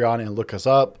Patreon and look us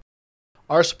up.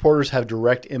 Our supporters have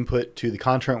direct input to the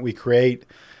content we create.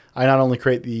 I not only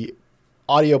create the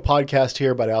audio podcast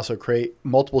here, but I also create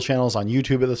multiple channels on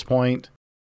YouTube at this point,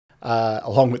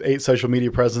 along with 8 social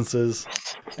media presences.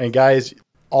 And guys,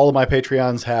 all of my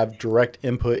Patreons have direct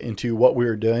input into what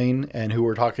we're doing and who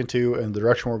we're talking to and the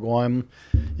direction we're going.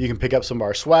 You can pick up some of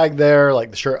our swag there,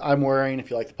 like the shirt I'm wearing if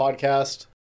you like the podcast,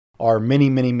 or many,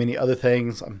 many, many other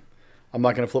things. I'm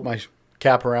not going to flip my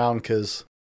cap around because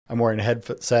I'm wearing a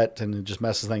headset and it just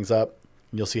messes things up.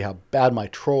 And you'll see how bad my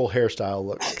troll hairstyle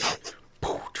looks.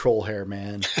 Troll hair,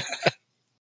 man.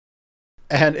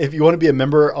 And if you want to be a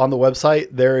member on the website,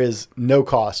 there is no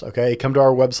cost, okay? Come to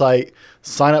our website,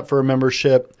 sign up for a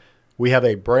membership. We have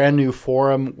a brand new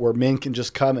forum where men can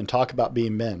just come and talk about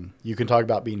being men. You can talk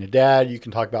about being a dad. You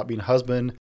can talk about being a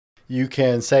husband. You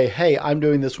can say, hey, I'm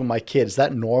doing this with my kid. Is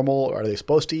that normal? Are they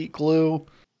supposed to eat glue?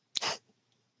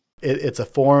 It's a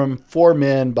forum for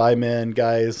men, by men,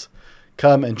 guys.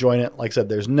 Come and join it. Like I said,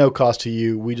 there's no cost to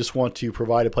you. We just want to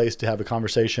provide a place to have a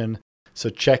conversation. So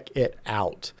check it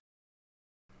out.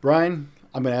 Brian,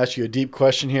 I'm going to ask you a deep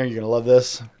question here. You're going to love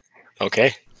this.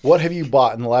 Okay. What have you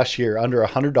bought in the last year under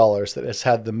 $100 that has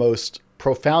had the most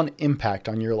profound impact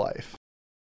on your life?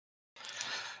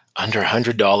 Under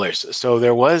 $100. So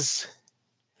there was,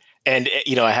 and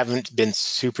I haven't been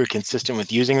super consistent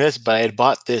with using this, but I had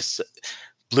bought this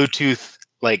Bluetooth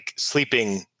like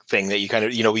sleeping thing that you kind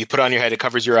of, you put on your head, it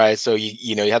covers your eyes. So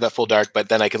you have that full dark, but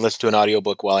then I can listen to an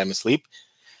audiobook while I'm asleep.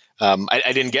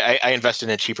 I invested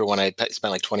in a cheaper one. I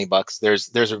spent like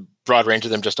 $20. There's a broad range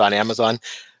of them just on Amazon.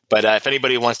 But if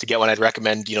anybody wants to get one, I'd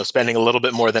recommend, spending a little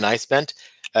bit more than I spent.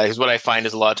 Because what I find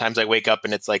is a lot of times I wake up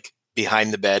and it's like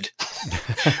behind the bed.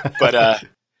 But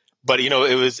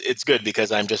it's good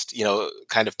because I'm just,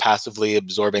 kind of passively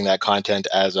absorbing that content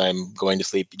as I'm going to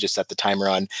sleep. You just set the timer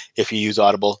on. If you use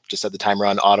Audible, just set the timer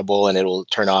on Audible and it'll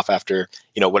turn off after,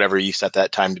 whatever you set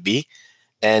that time to be.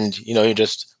 And, you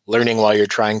just learning while you're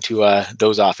trying to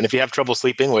doze off. And if you have trouble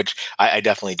sleeping, which I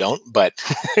definitely don't, but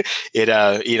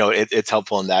it's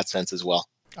helpful in that sense as well.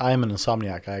 I'm an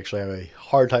insomniac. I actually have a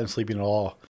hard time sleeping at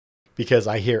all because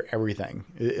I hear everything.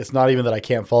 It's not even that I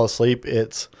can't fall asleep.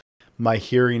 It's my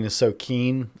hearing is so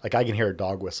keen. Like I can hear a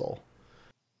dog whistle.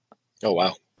 Oh,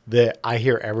 wow. That I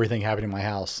hear everything happening in my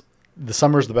house. The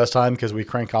summer's the best time because we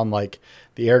crank on like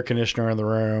the air conditioner in the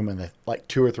room and the, like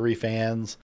 2 or 3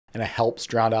 fans, and it helps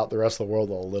drown out the rest of the world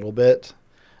a little bit.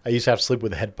 I used to have to sleep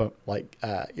with the headphone,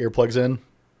 earplugs in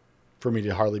for me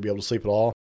to hardly be able to sleep at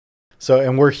all. So,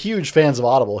 and we're huge fans of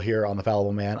Audible here on The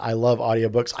Fallible Man. I love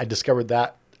audiobooks. I discovered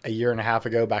that a year and a half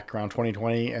ago, back around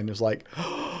 2020, and it was like,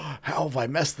 oh, how have I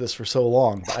messed this for so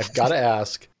long? But I've got to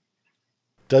ask,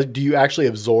 do you actually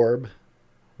absorb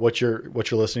what you're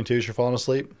listening to as you're falling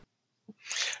asleep?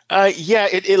 Yeah,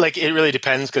 it really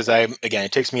depends because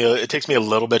it takes me a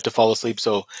little bit to fall asleep.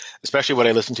 So especially what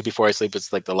I listen to before I sleep,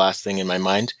 it's like the last thing in my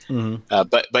mind. Mm-hmm.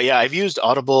 But yeah, I've used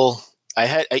Audible.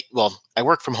 I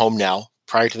work from home now.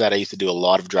 Prior to that, I used to do a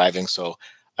lot of driving, so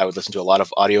I would listen to a lot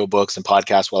of audiobooks and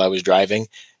podcasts while I was driving,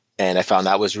 and I found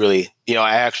that was really,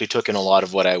 I actually took in a lot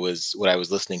of what I was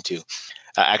listening to.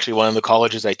 Actually, one of the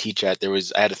colleges I teach at,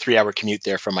 I had a 3-hour commute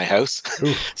there from my house,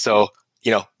 so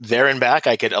there and back,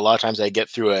 a lot of times I get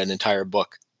through an entire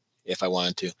book if I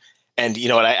wanted to, and you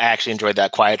know what, I actually enjoyed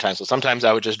that quiet time. So sometimes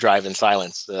I would just drive in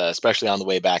silence, especially on the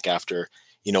way back after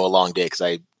a long day, because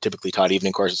I typically taught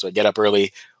evening courses, so I get up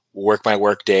early, work my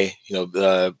work day.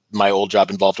 My old job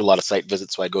involved a lot of site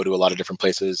visits, so I'd go to a lot of different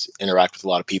places, interact with a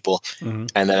lot of people, mm-hmm.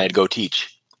 and then I'd go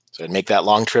teach. So I'd make that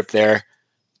long trip there,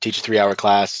 teach a 3-hour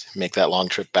class, make that long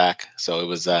trip back. So it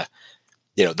was, I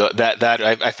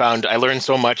found I learned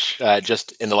so much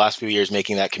just in the last few years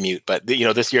making that commute. But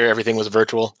this year everything was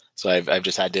virtual, so I've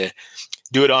just had to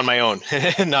do it on my own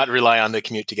and not rely on the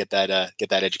commute to get that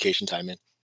education time in.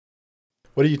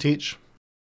 What do you teach?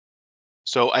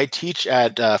 So I teach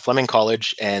at Fleming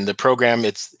College, and the program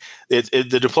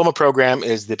the diploma program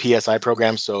is the PSI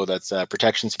program. So that's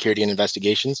Protection, Security, and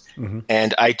Investigations. Mm-hmm.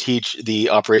 And I teach the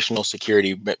operational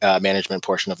security management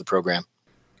portion of the program.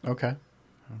 Okay.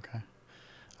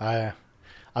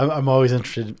 I'm always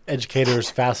interested. Educators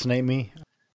fascinate me.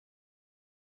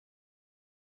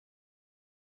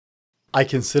 I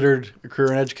considered a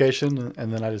career in education,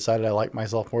 and then I decided I like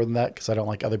myself more than that because I don't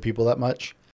like other people that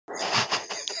much.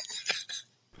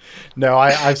 No,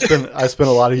 I spent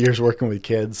a lot of years working with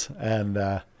kids, and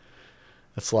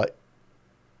it's like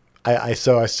I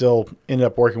still ended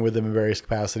up working with them in various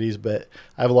capacities, but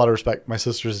I have a lot of respect. My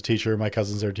sister's a teacher, my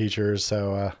cousins are teachers,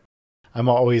 so I'm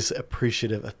always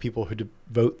appreciative of people who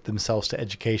devote themselves to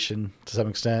education to some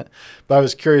extent. But I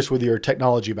was curious with your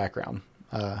technology background,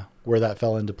 where that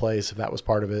fell into place, if that was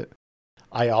part of it.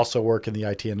 I also work in the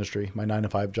IT industry, my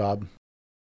 9-to-5 job.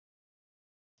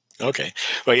 Okay.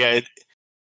 Well, yeah.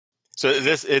 So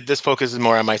this focuses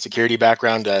more on my security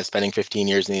background, spending 15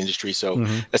 years in the industry. So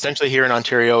essentially here in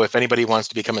Ontario, if anybody wants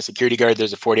to become a security guard,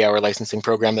 there's a 40-hour licensing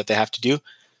program that they have to do.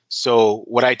 So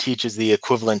what I teach is the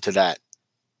equivalent to that.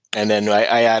 And then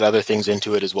I add other things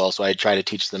into it as well. So I try to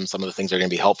teach them some of the things that are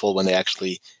going to be helpful when they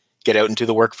actually get out into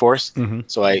the workforce. Mm-hmm.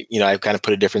 So I've kind of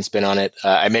put a different spin on it.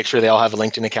 I make sure they all have a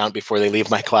LinkedIn account before they leave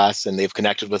my class, and they've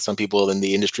connected with some people in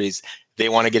the industries they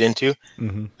want to get into.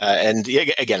 Mm-hmm. And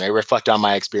again, I reflect on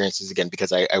my experiences again,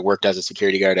 because I worked as a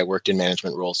security guard, I worked in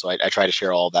management roles. So I try to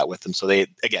share all of that with them. So they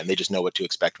just know what to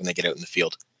expect when they get out in the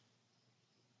field.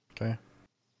 Okay.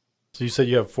 So you said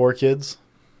you have 4 kids?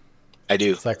 I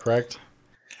do. Is that correct?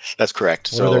 That's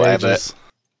correct. What are their ages?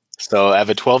 I have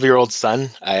a 12-year-old son.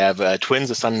 I have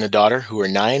twins, a son and a daughter who are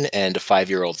 9, and a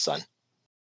 5-year-old son.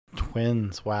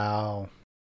 Twins. Wow.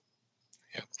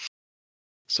 Yeah.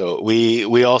 So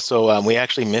we also we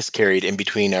actually miscarried in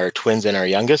between our twins and our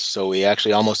youngest. So we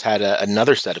actually almost had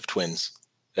another set of twins.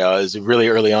 It was really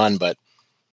early on, but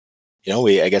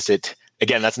I guess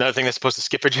again, that's another thing that's supposed to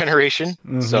skip a generation.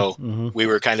 Mm-hmm, so we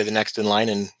were kind of the next in line,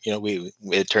 and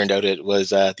it turned out it was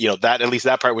that at least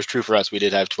that part was true for us. We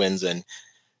did have twins, and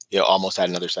almost had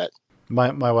another set.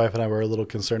 My wife and I were a little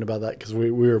concerned about that because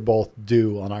we were both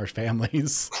due on our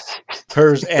families.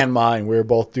 Hers and mine. We were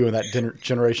both doing that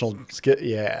generational skit.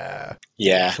 Yeah.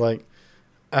 Yeah. It's like,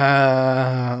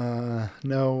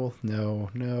 no,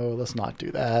 let's not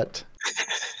do that.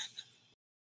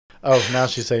 Oh, now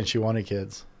she's saying she wanted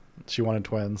kids. She wanted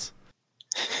twins.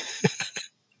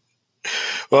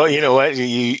 Well, you know what?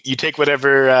 You take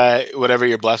whatever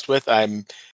you're blessed with.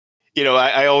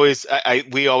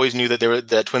 we always knew that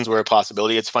that twins were a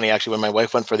possibility. It's funny, actually, when my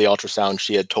wife went for the ultrasound,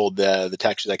 she had told the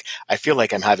tech, she's like, I feel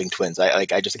like I'm having twins.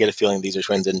 I just get a feeling these are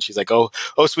twins. And she's like, oh,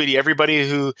 sweetie, everybody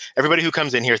who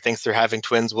comes in here thinks they're having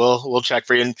twins. We'll check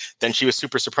for you. And then she was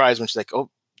super surprised when she's like, oh,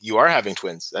 you are having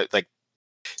twins. Like,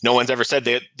 no one's ever said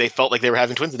they felt like they were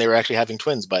having twins, and they were actually having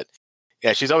twins. But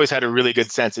yeah, she's always had a really good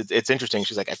sense. It's interesting.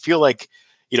 She's like, I feel like,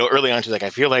 early on, she's like, I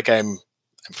feel like I'm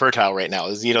fertile right now.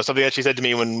 Is something that she said to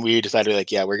me when we decided,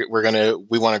 like, yeah, we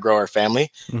want to grow our family.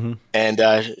 Mm-hmm. And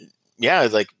yeah,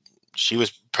 like, she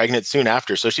was pregnant soon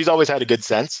after, so she's always had a good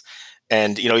sense.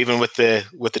 And even with the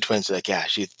twins, like, yeah,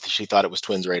 she thought it was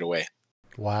twins right away.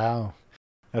 Wow,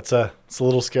 it's a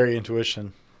little scary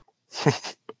intuition.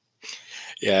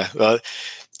 Yeah, well,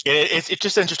 it's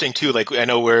just interesting too. Like, I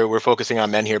know we're focusing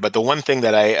on men here, but the one thing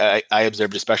that I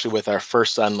observed, especially with our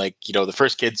first son, like, the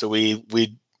first kid, so we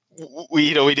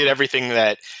did everything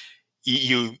that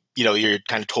you're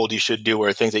kind of told you should do,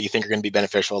 or things that you think are going to be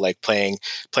beneficial, like playing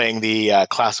the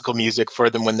classical music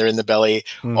for them when they're in the belly,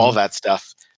 Mm-hmm. all that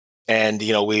stuff. And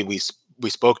we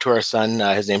spoke to our son.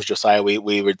 His name's Josiah.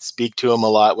 We would speak to him a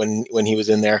lot when he was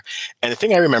in there. And the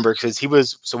thing I remember, because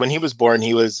when he was born,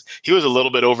 he was a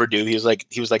little bit overdue. He was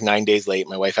like 9 days late.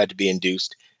 My wife had to be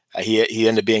induced. He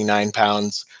ended up being 9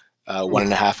 pounds,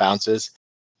 1.5 ounces,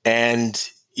 and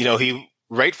he.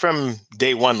 Right from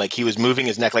day one, like, he was moving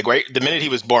his neck. Like, right the minute he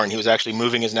was born, he was actually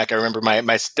moving his neck. I remember my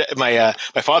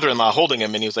father-in-law holding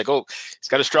him, and he was like, "Oh, he's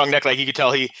got a strong neck." Like, you could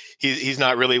tell he's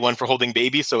not really one for holding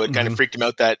babies, so it kind of freaked him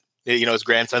out that his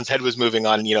grandson's head was moving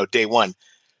on day one.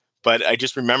 But I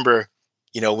just remember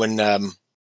when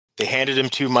they handed him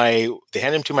to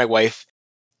my wife,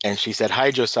 and she said,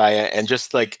 "Hi, Josiah," and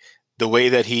just like the way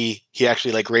that he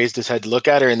actually like raised his head to look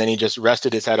at her, and then he just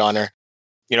rested his head on her.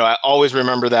 I always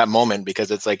remember that moment, because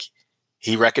it's like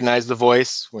he recognized the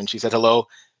voice when she said hello.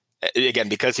 Again,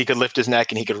 because he could lift his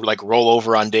neck and he could like roll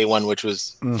over on day one, which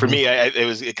was for me,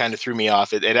 it kind of threw me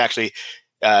off. It actually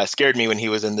scared me when he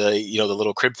was in the the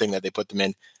little crib thing that they put them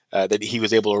in, that he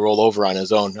was able to roll over on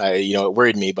his own. It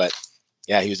worried me, but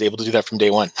yeah, he was able to do that from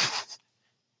day one.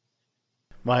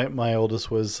 My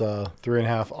oldest was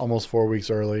 3.5, almost 4 weeks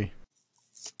early.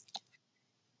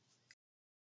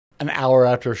 An hour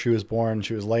after she was born,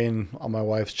 she was laying on my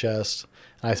wife's chest.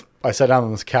 And I sat down on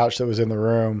this couch that was in the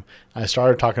room. And I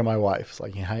started talking to my wife. It's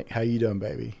like, how you doing,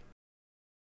 baby?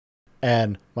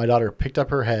 And my daughter picked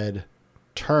up her head,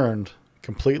 turned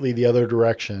completely the other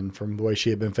direction from the way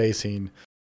she had been facing,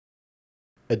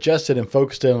 adjusted and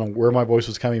focused in on where my voice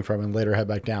was coming from, and laid her head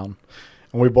back down.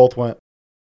 And we both went,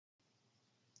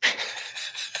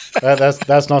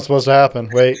 that's not supposed to happen.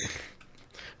 Wait.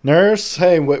 Nurse?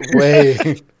 Hey,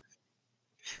 wait.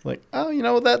 Like,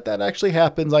 oh, that actually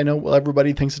happens. I know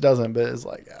everybody thinks it doesn't, but it's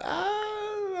like,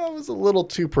 that was a little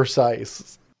too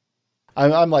precise.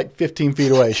 I'm like 15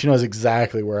 feet away. She knows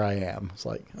exactly where I am. It's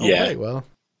like, okay, well,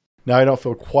 now I don't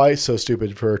feel quite so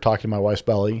stupid for talking to my wife's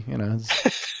belly,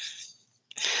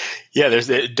 Yeah,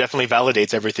 it definitely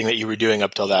validates everything that you were doing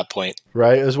up till that point.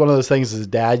 Right. It was one of those things as a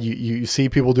dad, you see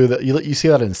people do that. You see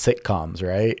that in sitcoms,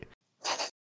 right?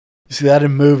 You see that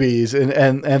in movies,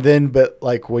 and then, but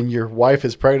like when your wife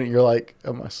is pregnant, you're like,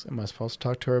 am I supposed to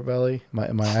talk to her belly?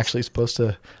 Am I actually supposed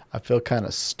to? I feel kind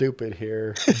of stupid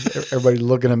here. Everybody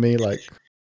looking at me like,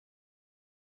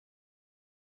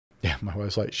 yeah. My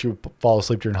wife's like, she would fall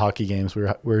asleep during hockey games. We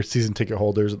were season ticket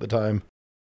holders at the time.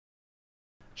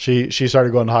 She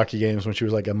started going to hockey games when she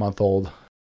was like a month old,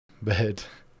 but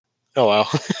oh wow,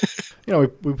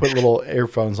 we put little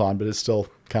earphones on, but it's still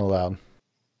kind of loud.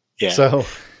 Yeah. So.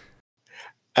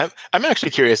 I'm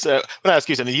actually curious. I want to ask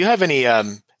you something. Do you have any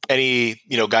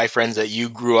guy friends that you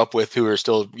grew up with who are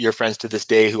still your friends to this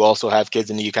day, who also have kids,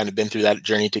 and you kind of been through that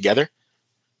journey together?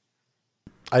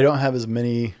 I don't have as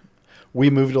many. We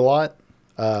moved a lot.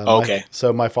 Okay.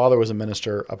 So my father was a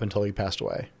minister up until he passed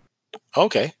away.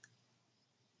 Okay.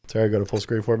 Sarah, go to full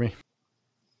screen for me.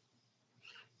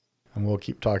 And we'll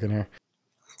keep talking here.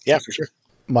 Yeah, for sure.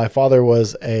 My father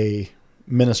was a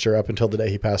minister up until the day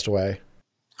he passed away.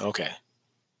 Okay.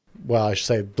 Well, I should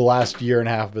say the last year and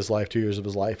a half of his life, 2 years of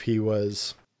his life, he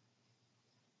was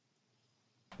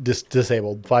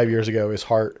disabled. 5 years ago,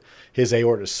 his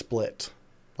aorta split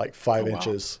like 5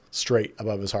 inches straight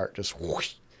above his heart, just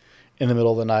whoosh, in the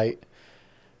middle of the night.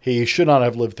 He should not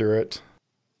have lived through it.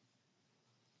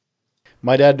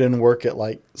 My dad didn't work at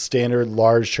like standard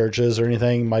large churches or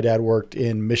anything. My dad worked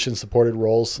in mission supported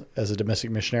roles as a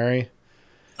domestic missionary.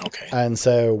 Okay. And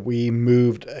so we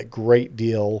moved a great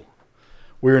deal.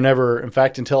 We were never, in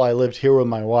fact, until I lived here with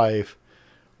my wife,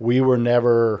 we were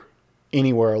never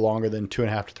anywhere longer than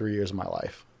 2.5 to 3 years of my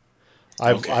life.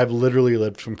 I've literally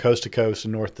lived from coast to coast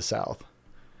and north to south.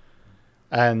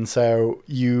 And so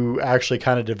you actually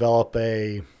kind of develop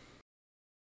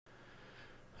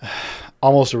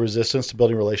almost a resistance to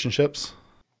building relationships.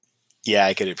 Yeah,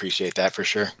 I could appreciate that for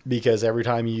sure. Because every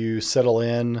time you settle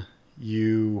in,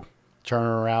 you turn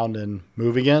around and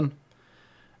move again.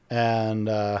 And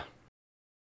there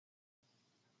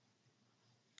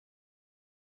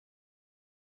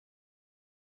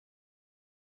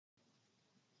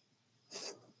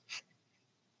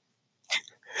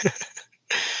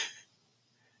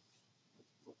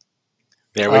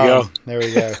we go. There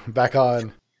we go. Back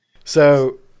on.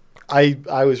 So I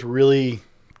was really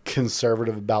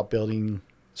conservative about building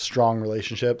strong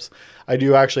relationships. I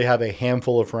do actually have a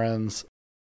handful of friends.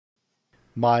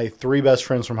 My 3 best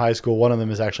friends from high school, one of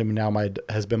them is actually now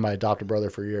has been my adopted brother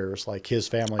for years. Like his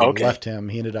family left him.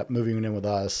 He ended up moving in with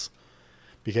us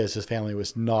because his family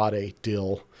was not a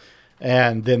deal.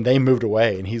 And then they moved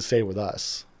away and he stayed with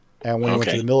us. And when he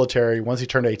went to the military, once he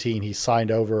turned 18, he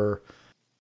signed over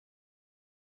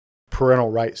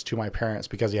parental rights to my parents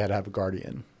because he had to have a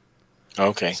guardian.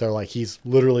 Okay. So like he's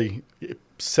literally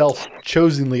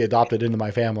self-chosenly adopted into my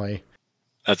family.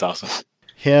 That's awesome.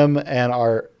 Him and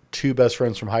our 2 best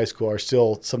friends from high school are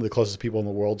still some of the closest people in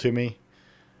the world to me.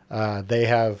 Our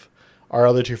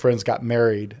other 2 friends got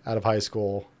married out of high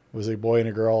school. It was a boy and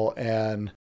a girl,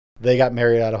 and they got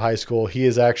married out of high school. He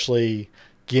is actually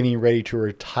getting ready to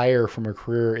retire from a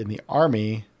career in the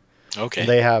Army. Okay.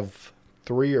 They have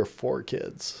 3 or 4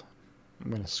 kids. I'm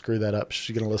going to screw that up.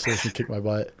 She's going to listen to this and kick my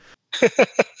butt.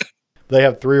 They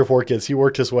have 3 or 4 kids. He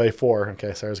worked his way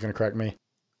Sarah's going to correct me.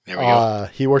 There we go.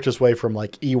 He worked his way from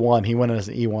like E1. He went in as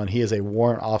an E1. He is a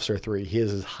warrant officer 3. He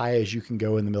is as high as you can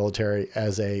go in the military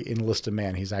as a enlisted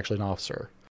man. He's actually an officer.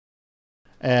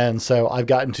 And so I've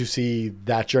gotten to see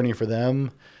that journey for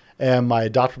them. And my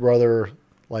adopted brother,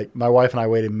 like my wife and I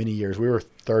waited many years. We were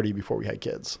 30 before we had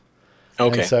kids.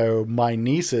 Okay. And so my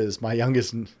nieces, my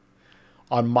youngest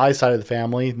on my side of the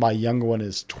family, my younger one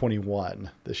is 21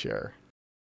 this year.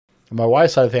 On my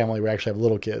wife's side of the family, we actually have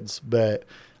little kids, but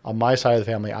on my side of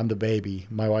the family, I'm the baby.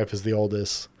 My wife is the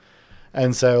oldest.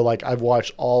 And so like I've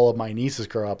watched all of my nieces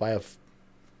grow up. I have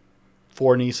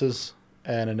 4 nieces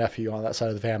and a nephew on that side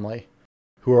of the family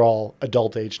who are all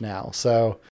adult age now.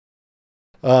 So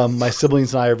my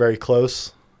siblings and I are very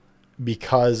close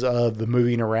because of the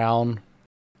moving around.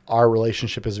 Our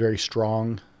relationship is very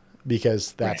strong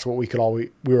because that's what we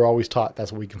were always taught.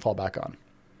 That's what we can fall back on,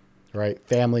 right?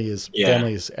 Family is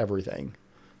everything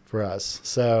for us.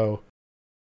 So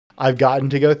I've gotten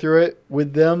to go through it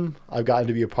with them. I've gotten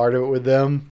to be a part of it with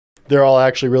them. They're all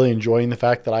actually really enjoying the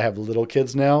fact that I have little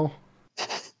kids now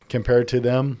compared to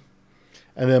them.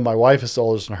 And then my wife is the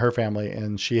oldest in her family,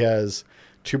 and she has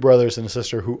 2 brothers and a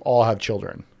sister who all have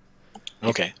children.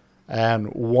 Okay. And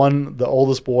the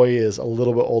oldest boy is a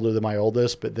little bit older than my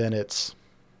oldest, but then it's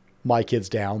my kids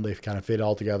down. They've kind of fit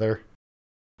all together.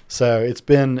 So it's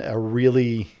been a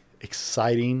really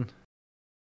exciting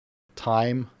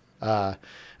time. And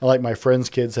like my friends'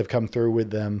 kids have come through with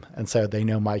them, and so they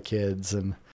know my kids.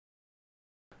 And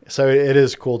so it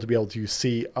is cool to be able to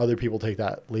see other people take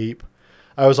that leap.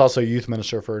 I was also a youth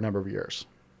minister for a number of years.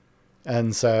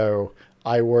 And so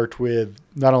I worked with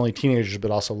not only teenagers,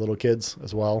 but also little kids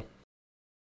as well.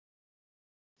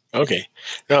 Okay.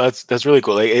 No, that's really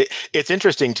cool. Like, it's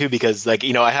interesting too, because like,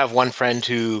 I have one friend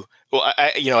who,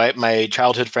 my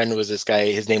childhood friend was this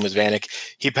guy. His name was Vanek.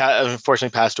 He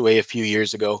unfortunately passed away a few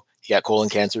years ago. He got colon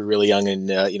cancer really young.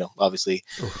 And, obviously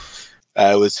it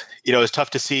was tough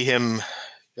to see him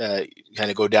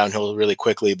kind of go downhill really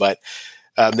quickly, but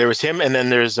there was him. And then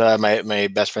there's my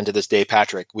best friend to this day,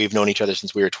 Patrick. We've known each other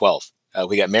since we were 12.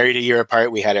 We got married a year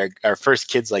apart. We had our first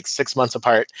kids like 6 months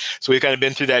apart. So we've kind of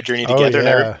been through that journey together. Oh,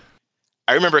 yeah. And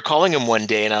I remember calling him one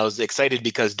day and I was excited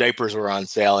because diapers were on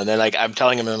sale. And then like, I'm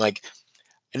telling him, I'm like,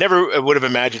 I never would have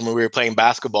imagined when we were playing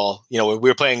basketball, when we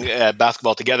were playing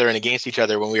basketball together and against each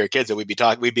other when we were kids, that we'd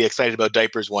be excited about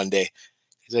diapers one day.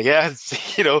 He's like, yeah, it's,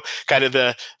 kind of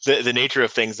the nature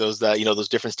of things, those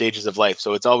different stages of life.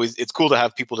 So it's cool to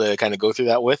have people to kind of go through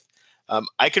that with.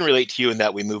 I can relate to you in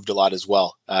that we moved a lot as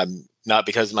well. Not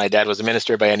because my dad was a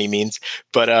minister by any means,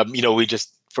 but, we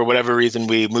just, for whatever reason,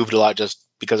 we moved a lot just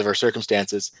because of our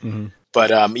circumstances. Mm-hmm.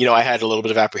 But, I had a little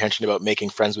bit of apprehension about making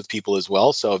friends with people as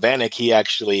well. So Vanek, he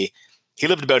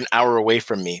lived about an hour away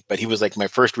from me, but he was like my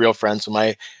first real friend. So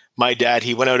my dad,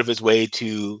 he went out of his way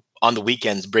to, on the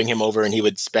weekends, bring him over, and he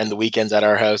would spend the weekends at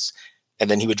our house. And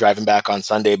then he would drive him back on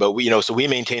Sunday. But so we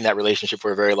maintained that relationship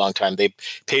for a very long time. They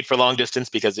paid for long distance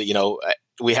because,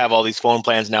 we have all these phone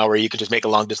plans now where you can just make a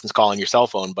long distance call on your cell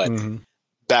phone. But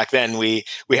back then we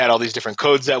had all these different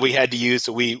codes that we had to use.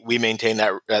 So we maintained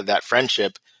that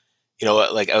friendship,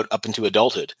 like up into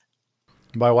adulthood.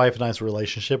 My wife and I's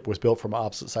relationship was built from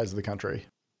opposite sides of the country.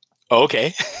 Oh,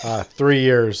 okay. 3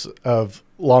 years of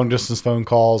long distance phone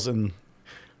calls and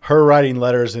her writing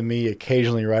letters and me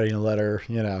occasionally writing a letter,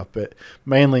 but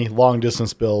mainly long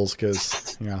distance bills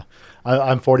because,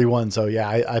 I'm 41. So yeah,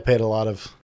 I paid a lot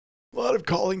of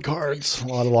calling cards, a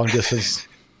lot of long distance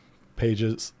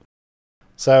pages.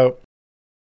 So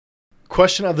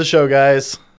question of the show,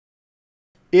 guys.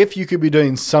 If you could be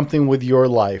doing something with your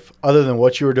life other than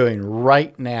what you are doing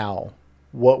right now,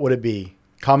 what would it be?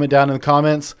 Comment down in the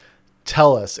comments.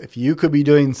 Tell us if you could be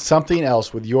doing something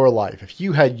else with your life. If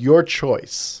you had your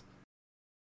choice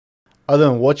other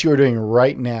than what you are doing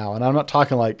right now. And I'm not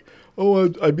talking like,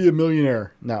 oh, I'd be a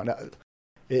millionaire. No.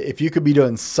 If you could be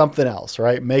doing something else,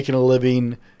 right? Making a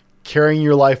living, carrying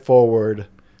your life forward,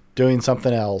 doing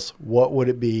something else, what would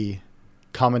it be?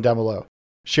 Comment down below.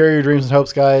 Share your dreams and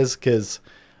hopes, guys, because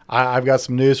I've got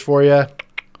some news for you.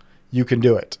 You can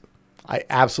do it. I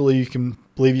absolutely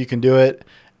believe you can do it.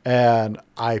 And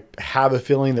I have a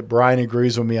feeling that Brian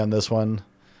agrees with me on this one.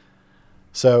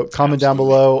 So comment down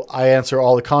below. I answer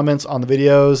all the comments on the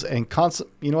videos. And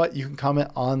you know what? You can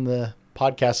comment on the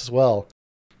podcast as well.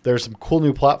 There's some cool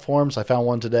new platforms. I found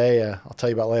one today. I'll tell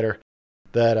you about later.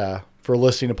 That for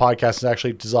listening to podcasts is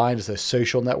actually designed as a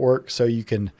social network. So you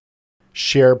can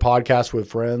share podcasts with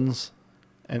friends.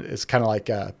 And it's kind of like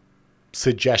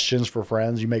suggestions for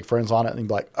friends. You make friends on it and you're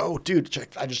like, oh, dude, check,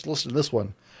 I just listened to this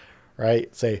one. Right?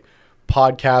 It's a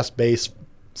podcast-based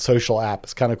social app.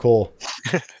 It's kind of cool.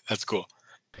 That's cool.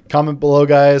 Comment below,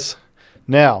 guys.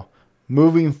 Now,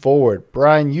 moving forward,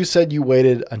 Brian, you said you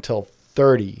waited until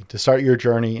 30 to start your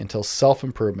journey into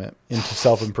self-improvement.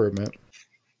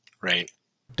 Right.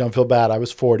 Don't feel bad. I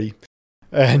was 40.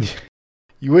 And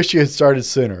you wish you had started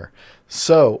sooner.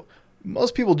 So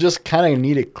most people just kind of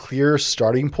need a clear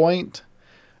starting point.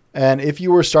 And if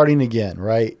you were starting again,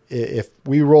 right? If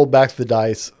we rolled back the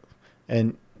dice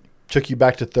and took you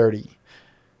back to 30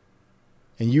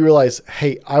 and you realize,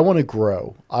 hey, I want to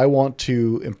grow. I want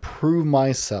to improve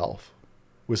myself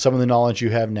with some of the knowledge you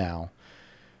have now.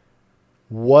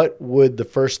 What would the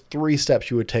first 3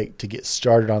 steps you would take to get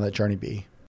started on that journey be?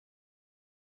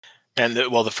 And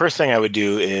the first thing I would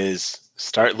do is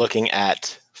start looking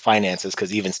at finances,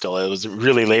 because even still, it was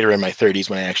really later in my 30s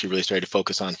when I actually really started to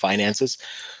focus on finances.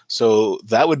 So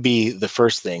that would be the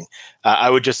first thing. I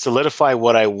would just solidify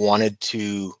what I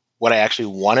actually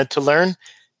wanted to learn,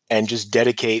 and just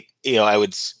dedicate, I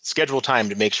would schedule time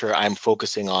to make sure I'm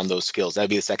focusing on those skills. That'd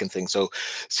be the second thing. So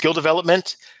skill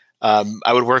development,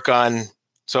 I would work on.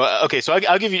 So, okay, so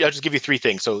I'll just give you 3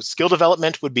 things. So skill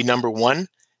development would be number 1,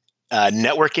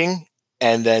 networking.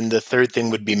 And then the third thing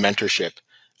would be mentorship,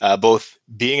 both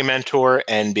being a mentor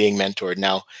and being mentored.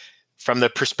 Now, from the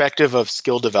perspective of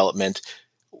skill development,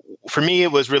 for me,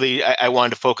 it was really, I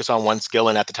wanted to focus on one skill.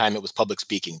 And at the time it was public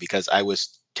speaking, because I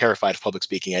was terrified of public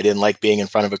speaking. I didn't like being in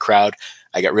front of a crowd.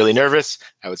 I got really nervous.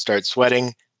 I would start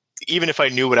sweating. Even if I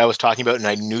knew what I was talking about and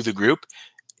I knew the group,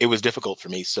 it was difficult for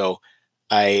me. So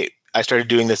I started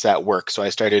doing this at work. So I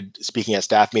started speaking at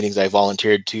staff meetings. I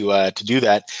volunteered to do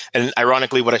that. And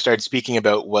ironically, what I started speaking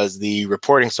about was the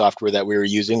reporting software that we were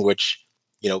using, which,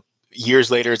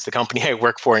 years later, it's the company I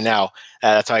work for now.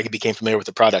 That's how I became familiar with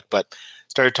the product. But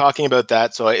started talking about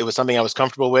that. So it was something I was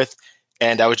comfortable with.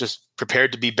 And I was just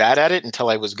prepared to be bad at it until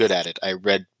I was good at it. I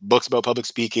read books about public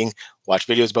speaking, watched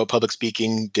videos about public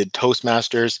speaking, did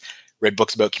Toastmasters, read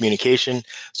books about communication.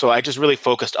 So I just really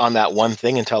focused on that one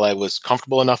thing until I was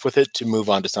comfortable enough with it to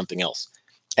move on to something else.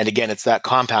 And again, it's that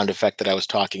compound effect that I was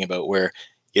talking about, where,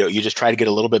 you just try to get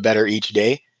a little bit better each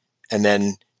day. And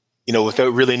then,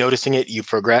 without really noticing it, you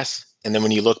progress. And then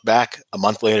when you look back a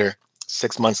month later,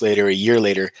 6 months later, a year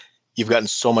later, you've gotten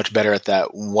so much better at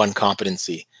that one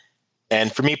competency. And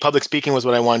for me, public speaking was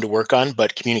what I wanted to work on,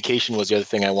 but communication was the other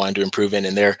thing I wanted to improve in.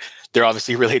 And they're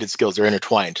obviously related skills. They're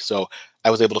intertwined. So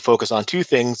I was able to focus on 2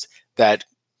 things that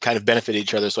kind of benefit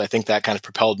each other. So I think that kind of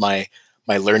propelled my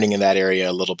learning in that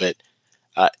area a little bit.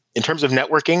 In terms of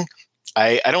networking,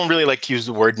 I don't really like to use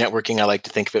the word networking. I like to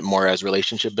think of it more as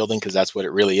relationship building, because that's what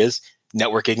it really is.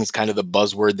 Networking is kind of the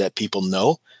buzzword that people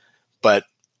know. But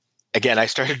again, I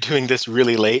started doing this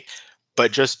really late,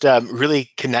 but just really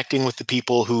connecting with the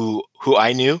people who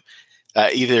I knew,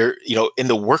 either, in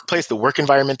the workplace, the work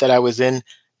environment that I was in,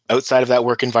 outside of that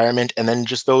work environment, and then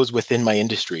just those within my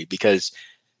industry. Because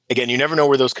again, you never know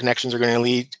where those connections are going to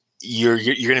lead. You're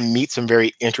going to meet some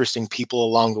very interesting people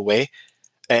along the way.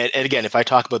 And again, if I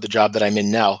talk about the job that I'm in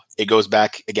now, it goes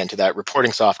back again to that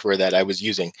reporting software that I was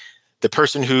using. The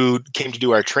person who came to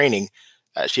do our training,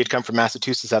 She had come from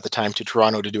Massachusetts at the time to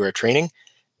Toronto to do her training,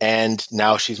 and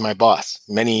now she's my boss.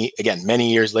 Many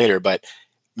years later, but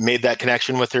made that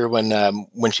connection with her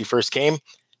when she first came.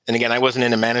 And again, I wasn't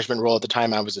in a management role at the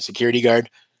time. I was a security guard,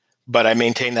 but I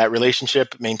maintained that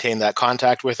relationship, maintained that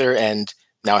contact with her, and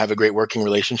now have a great working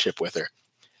relationship with her.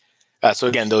 So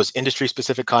again, those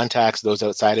industry-specific contacts, those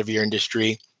outside of your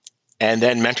industry, and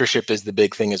then mentorship is the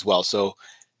big thing as well. So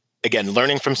again,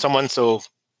 learning from someone. So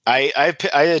I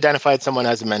identified someone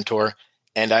as a mentor,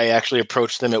 and I actually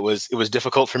approached them. It was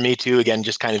difficult for me too. Again,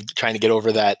 just kind of trying to get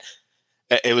over that.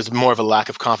 It was more of a lack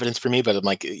of confidence for me. But I'm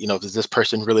like, is this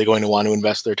person really going to want to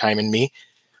invest their time in me?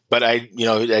 But I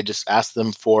just asked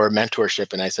them for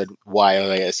mentorship, and I said, why?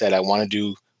 Like I said,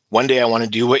 one day I want to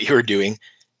do what you're doing.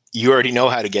 You already know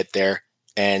how to get there.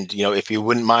 And, if you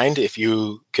wouldn't mind, if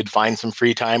you could find some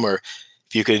free time, or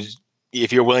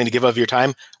if you're willing to give of your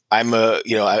time, I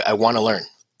want to learn.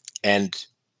 And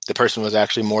the person was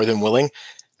actually more than willing.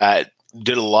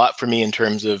 Did a lot for me in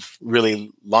terms of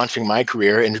really launching my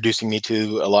career, introducing me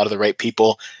to a lot of the right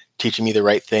people, teaching me the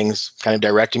right things, kind of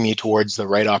directing me towards the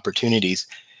right opportunities.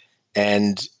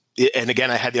 And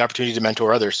again, I had the opportunity to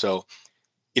mentor others. So,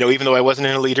 even though I wasn't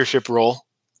in a leadership role,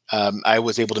 I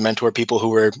was able to mentor people who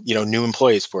were, new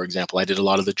employees, for example. I did a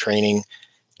lot of the training.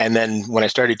 And then when I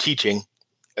started teaching,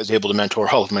 I was able to mentor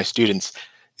all of my students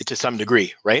to some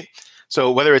degree, right? So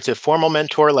whether it's a formal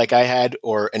mentor like I had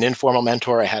or an informal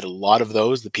mentor, I had a lot of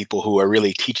those, the people who are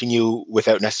really teaching you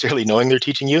without necessarily knowing they're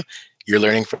teaching you. You're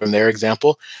learning from their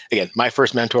example. Again, my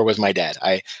first mentor was my dad.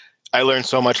 I learned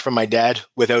so much from my dad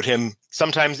without him.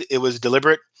 Sometimes it was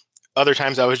deliberate. Other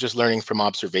times I was just learning from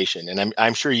observation. And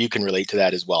I'm sure you can relate to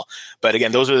that as well. But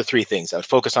again, those are the three things. I would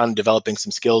focus on developing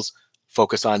some skills,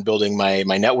 focus on building my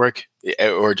network,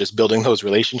 or just building those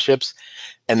relationships,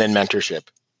 and then mentorship.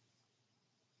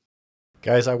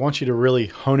 Guys, I want you to really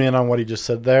hone in on what he just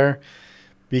said there,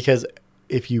 because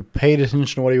if you paid attention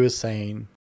to what he was saying,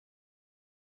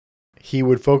 he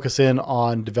would focus in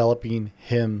on developing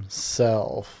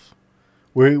himself.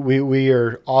 We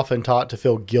are often taught to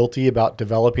feel guilty about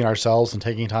developing ourselves and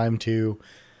taking time to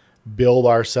build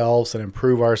ourselves and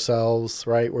improve ourselves,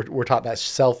 right? We're taught that's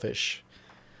selfish,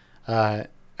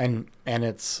 and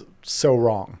it's so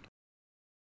wrong.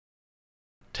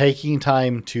 Taking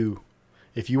time to,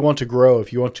 if you want to grow,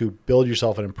 if you want to build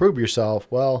yourself and improve yourself,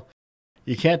 well,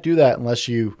 you can't do that unless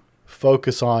you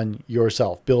focus on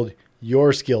yourself. Build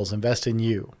your skills, invest in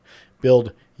you.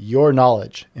 Build your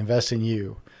knowledge, invest in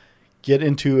you. Get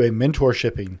into a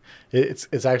mentorshiping.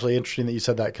 It's actually interesting that you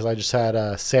said that, because I just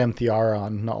had Sam Thiara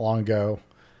on not long ago,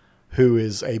 who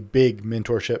is a big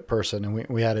mentorship person, and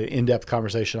we had an in-depth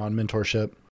conversation on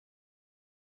mentorship.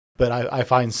 But I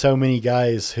find so many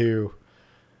guys who,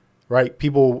 right,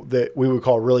 people that we would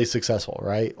call really successful,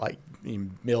 right, like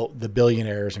the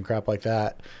billionaires and crap like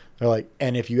that. They're like,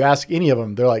 and if you ask any of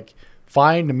them, they're like,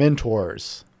 find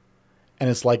mentors. And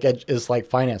it's like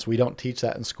finance. We don't teach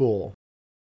that in school.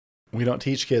 We don't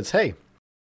teach kids, hey,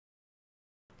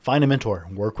 find a mentor,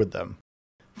 work with them.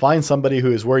 Find somebody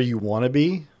who is where you want to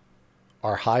be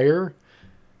or higher,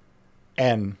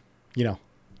 and,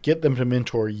 get them to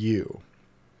mentor you.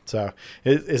 So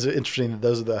it is interesting that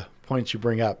those are the points you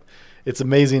bring up. It's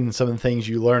amazing some of the things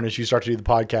you learn as you start to do the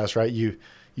podcast, right? You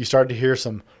start to hear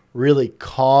some really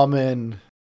common,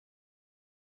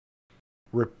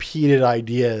 repeated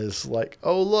ideas like,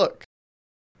 oh, look,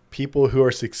 people who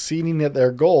are succeeding at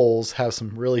their goals have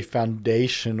some really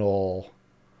foundational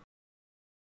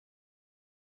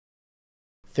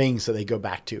things that they go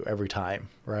back to every time,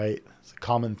 right? It's a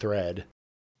common thread.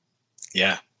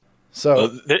 Yeah.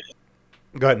 So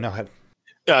go ahead. No, ahead.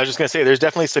 No, I was just going to say, there's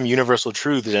definitely some universal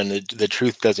truth, and the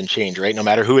truth doesn't change, right? No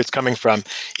matter who it's coming from.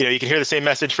 You can hear the same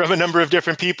message from a number of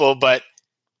different people, but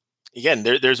again,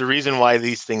 there's a reason why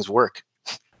these things work.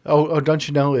 Oh, don't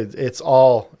you know? It's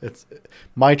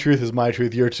my truth is my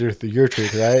truth, your truth is your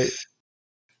truth, right?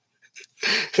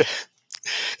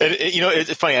 And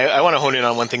it's funny. I want to hone in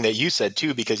on one thing that you said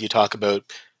too, because you talk about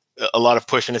a lot of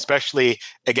push, and especially,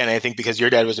 again, I think because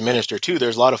your dad was a minister too,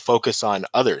 there's a lot of focus on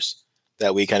others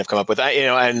that we kind of come up with.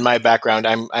 And my background,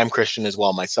 I'm Christian as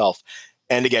well myself.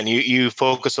 And again, you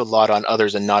focus a lot on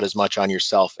others and not as much on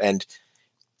yourself. And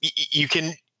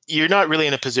you're not really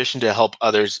in a position to help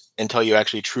others until you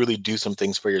actually truly do some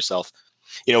things for yourself.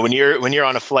 When you're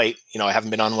on a flight, I haven't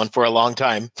been on one for a long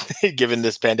time given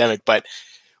this pandemic, but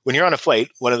when you're on a flight,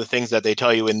 one of the things that they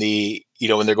tell you when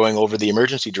they're going over the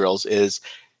emergency drills is,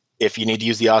 if you need to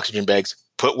use the oxygen bags,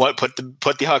 put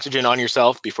the oxygen on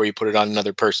yourself before you put it on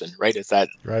another person, right? It's that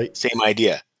right. Same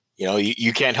idea.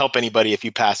 You can't help anybody if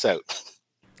you pass out.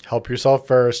 help yourself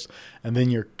first, and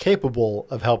then you're capable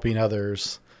of helping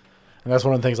others. And that's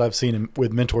one of the things I've seen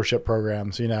with mentorship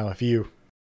programs. If you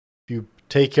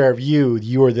take care of you,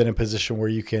 you are then in a position where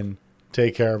you can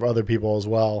take care of other people as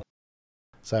well.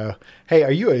 So, hey,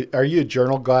 are you a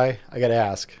journal guy? I got to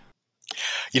ask.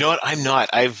 You know what? I'm not.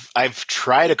 I've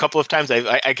tried a couple of times.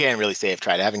 I can't really say I've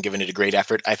tried. I haven't given it a great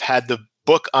effort. I've had the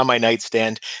book on my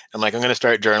nightstand. I'm like, I'm going to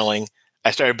start journaling.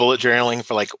 I started bullet journaling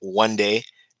for like one day,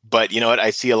 but you know what?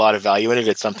 I see a lot of value in it.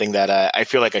 It's something that I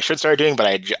feel like I should start doing, but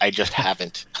I just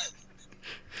haven't.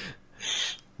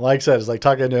 Like I said, it's like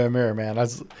talking to a mirror, man.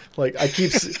 It's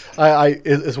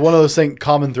one of those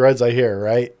common threads I hear,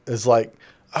 right? It's like,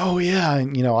 oh yeah,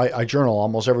 I journal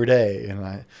almost every day, and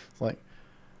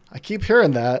I keep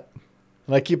hearing that,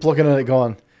 and I keep looking at it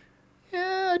going,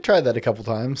 yeah, I tried that a couple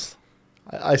times.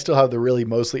 I still have the really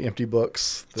mostly empty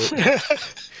books.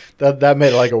 That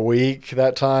made it like a week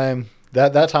that time.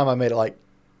 That time I made it like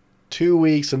 2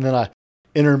 weeks, and then I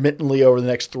intermittently over the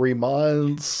next 3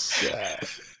 months. Yeah.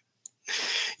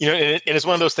 And it's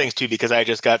one of those things too, because I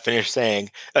just got finished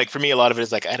saying, like, for me, a lot of it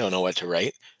is like, I don't know what to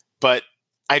write, but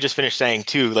I just finished saying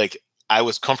too, like, I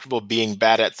was comfortable being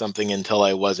bad at something until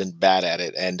I wasn't bad at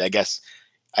it. And I guess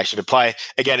I should apply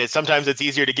again. Sometimes it's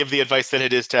easier to give the advice than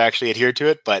it is to actually adhere to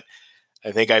it. But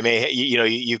I think I may,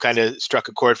 you kind of struck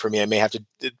a chord for me. I may have to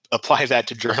apply that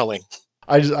to journaling.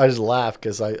 I just laugh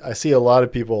because I see a lot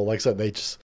of people, like I said, they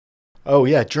just, oh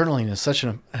yeah, journaling is such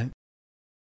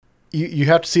you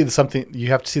have to see you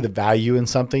have to see the value in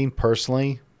something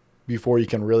personally before you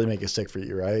can really make it stick for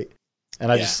you. Right.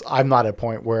 And I'm not at a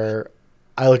point where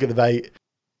I look at the value.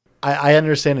 I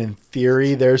understand in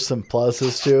theory there's some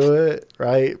pluses to it,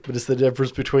 right? But it's the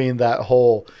difference between that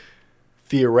whole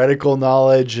theoretical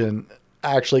knowledge and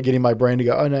actually getting my brain to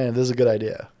go, oh no, this is a good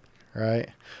idea, right?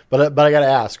 But I got to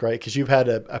ask, right? Because you've had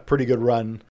a pretty good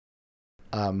run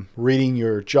reading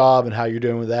your job and how you're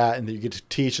doing with that, and that you get to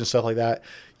teach and stuff like that.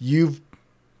 Do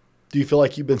you feel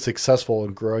like you've been successful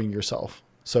in growing yourself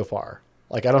so far?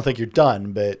 Like, I don't think you're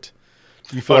done, but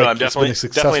do you feel like I'm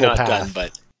definitely not path? done,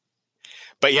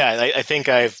 but yeah, I think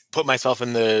I've put myself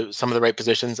in some of the right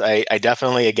positions. I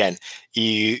definitely, again,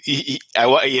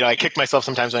 I kick myself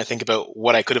sometimes when I think about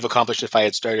what I could have accomplished if I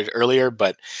had started earlier.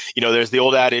 But there's the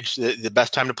old adage: the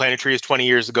best time to plant a tree is 20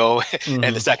 years ago, Mm-hmm.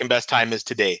 and the second best time is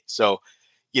today. So,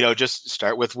 just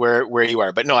start with where you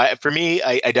are. But no, for me,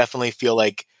 I definitely feel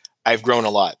like I've grown a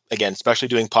lot. Again, especially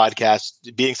doing podcasts,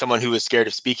 being someone who was scared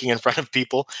of speaking in front of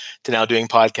people, to now doing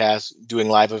podcasts, doing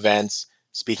live events,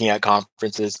 speaking at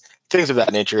conferences, things of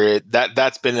that nature.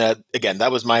 That's been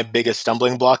that was my biggest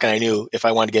stumbling block. And I knew if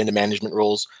I wanted to get into management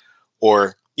roles,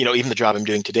 or even the job I'm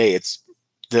doing today, it's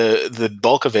the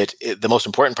bulk of it. The most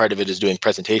important part of it is doing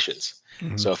presentations.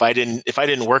 Mm-hmm. So if I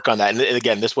didn't work on that, and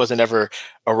again, this wasn't ever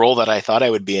a role that I thought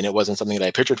I would be in. It wasn't something that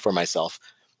I pictured for myself.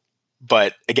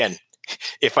 But again,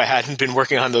 if I hadn't been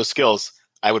working on those skills,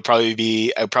 I probably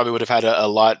would have had a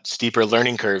lot steeper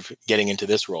learning curve getting into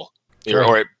this role. Right.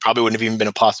 Or it probably wouldn't have even been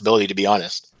a possibility, to be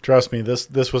honest. Trust me,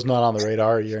 this was not on the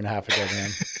radar a year and a half ago,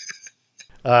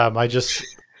 man.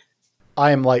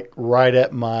 I am like right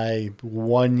at my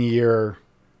 1 year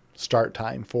start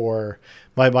time for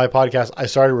my podcast. I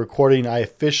started recording. I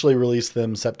officially released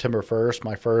them September 1st,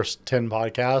 my first 10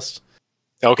 podcasts.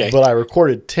 Okay. But I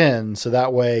recorded 10, so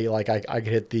that way, like, I could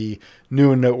hit the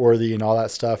new and noteworthy and all that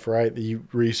stuff, right, that you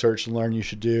research and learn you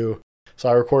should do. So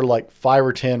I recorded like 5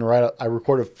 or 10, right? I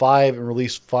recorded 5 and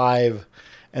released 5,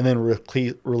 and then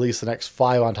release the next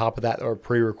 5 on top of that were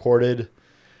pre-recorded.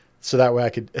 So that way I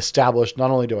could establish,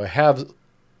 not only do I have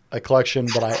a collection,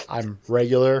 but I'm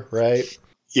regular, right?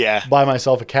 Yeah. Buy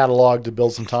myself a catalog to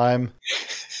build some time.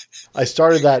 I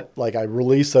started that, like, I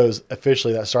released those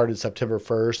officially. That started September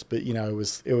 1st, but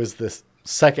it was this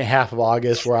second half of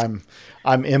August where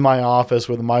I'm in my office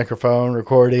with a microphone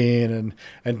recording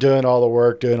and doing all the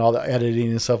work, doing all the editing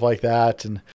and stuff like that.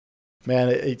 And man,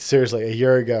 it seriously, a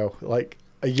year ago, like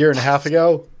a year and a half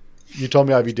ago, you told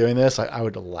me I'd be doing this, I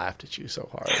would have laughed at you so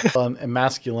hard. And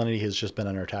masculinity has just been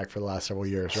under attack for the last several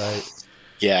years, right?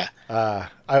 Yeah.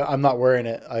 I'm not wearing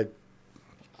it. I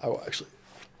will actually,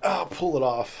 I'll pull it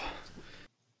off.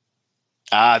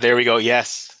 There we go.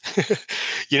 Yes.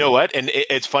 You know what? And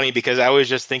it's funny because I was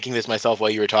just thinking this myself while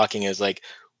you were talking, is like,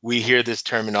 we hear this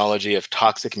terminology of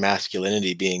toxic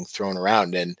masculinity being thrown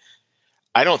around. And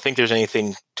I don't think there's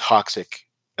anything toxic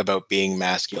about being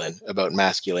masculine, about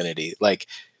masculinity. Like,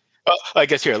 I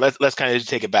guess here, let's kind of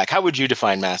take it back. How would you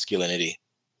define masculinity?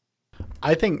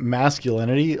 I think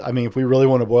masculinity, I mean, if we really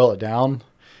want to boil it down,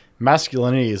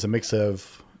 masculinity is a mix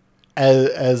of,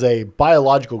 as a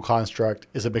biological construct,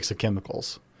 is a mix of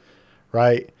chemicals,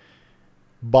 right?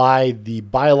 by the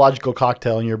biological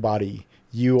cocktail in your body,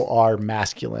 you are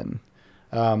masculine.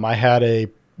 I had a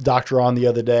doctor on the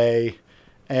other day,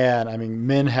 and I mean,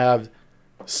 men have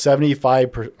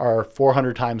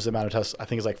 400 times the amount of I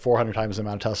think it's like 400 times the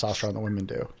amount of testosterone that women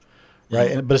do,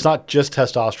 right? But it's not just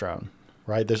testosterone,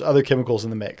 right? There's other chemicals in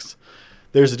the mix.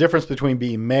 There's a difference between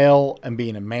being male and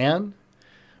being a man,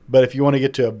 but if you want to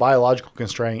get to a biological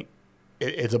constraint,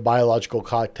 it's a biological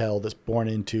cocktail that's born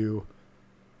into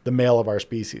the male of our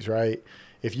species, right?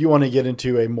 If you want to get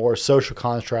into a more social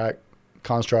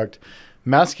construct,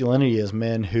 masculinity is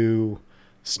men who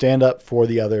stand up for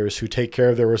the others, who take care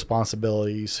of their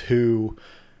responsibilities, who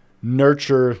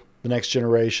nurture the next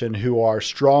generation, who are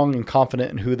strong and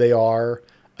confident in who they are,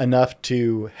 enough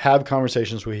to have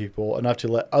conversations with people, enough to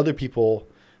let other people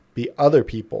be other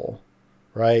people,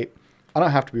 right? I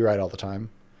don't have to be right all the time.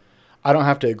 I don't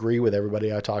have to agree with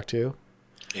everybody I talk to.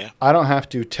 Yeah. I don't have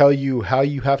to tell you how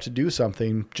you have to do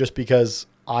something just because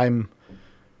I'm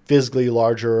physically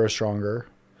larger or stronger.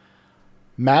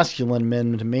 Masculine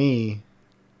men, to me,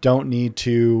 don't need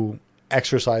to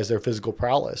exercise their physical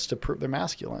prowess to prove they're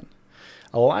masculine.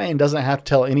 A lion doesn't have to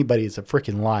tell anybody it's a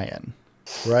freaking lion,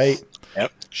 right?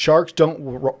 Yep. Sharks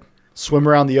don't swim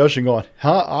around the ocean going,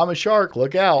 I'm a shark,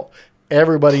 look out.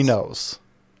 Everybody knows,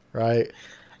 right?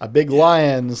 A big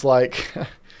lion's like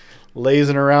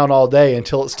lazing around all day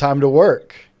until it's time to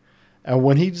work. And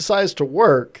when he decides to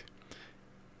work,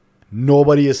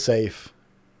 nobody is safe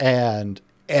and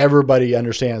everybody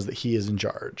understands that he is in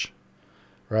charge,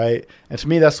 right? And to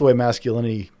me, that's the way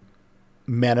masculinity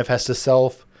manifests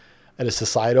itself at a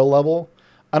societal level.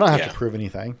 I don't have to prove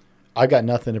anything. I got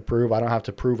nothing to prove. I don't have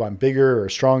to prove I'm bigger or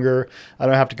stronger. I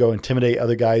don't have to go intimidate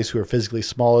other guys who are physically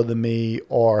smaller than me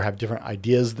or have different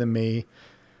ideas than me.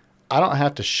 I don't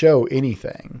have to show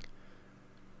anything.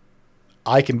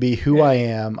 I can be who I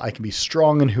am. I can be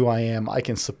strong in who I am. I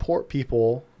can support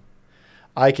people.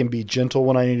 I can be gentle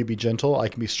when I need to be gentle. I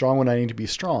can be strong when I need to be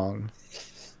strong.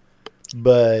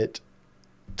 But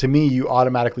to me, you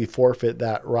automatically forfeit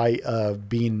that right of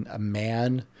being a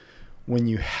man when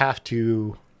you have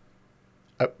to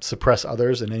suppress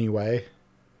others in any way.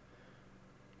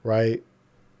 Right?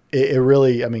 It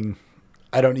really, I mean,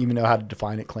 I don't even know how to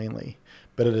define it cleanly.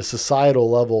 But at a societal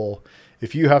level,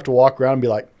 if you have to walk around and be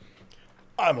like,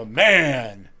 I'm a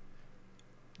man,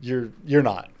 you're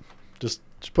not. Just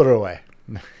put it away.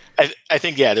 I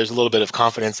think, there's a little bit of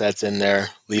confidence that's in there,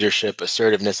 leadership,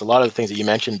 assertiveness, a lot of the things that you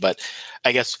mentioned. But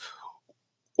I guess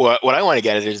what I want to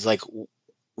get at is like,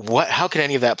 how could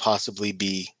any of that possibly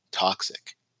be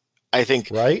toxic? I think,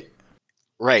 right.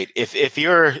 If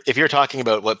you're talking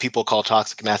about what people call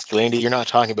toxic masculinity, you're not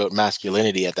talking about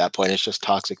masculinity at that point. It's just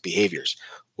toxic behaviors,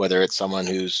 whether it's someone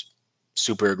who's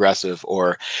super aggressive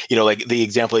or, like the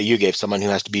example that you gave, someone who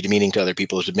has to be demeaning to other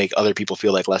people to make other people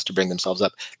feel like less to bring themselves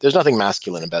up. There's nothing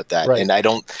masculine about that. Right. And I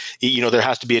don't, there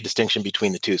has to be a distinction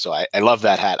between the two. So I love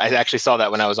that hat. I actually saw that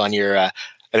when I was on your,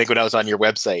 when I was on your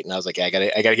website, and I was like, I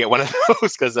gotta get one of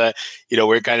those because,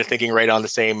 we're kind of thinking right on the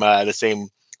same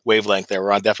wavelength there.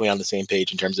 We're definitely on the same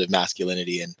page in terms of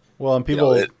masculinity. And people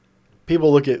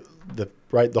look at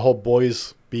the whole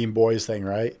boys being boys thing,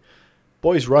 right?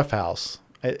 Boys roughhouse.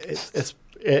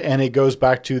 And it goes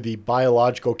back to the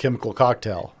biological chemical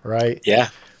cocktail, right? Yeah.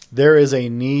 There is a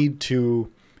need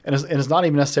to, and it's not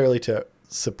even necessarily to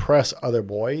suppress other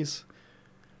boys.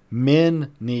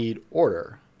 Men need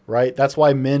order, right? That's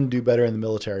why men do better in the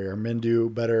military or men do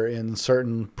better in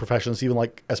certain professions, even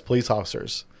like as police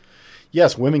officers.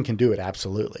 Yes, women can do it,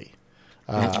 absolutely.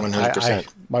 100%.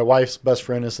 My wife's best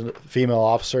friend is a female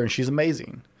officer, and she's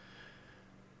amazing.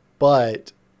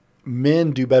 But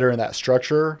men do better in that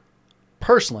structure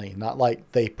personally, not like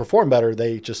they perform better.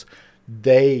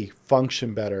 They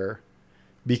function better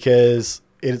because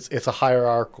it's a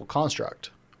hierarchical construct,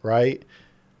 right?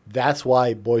 That's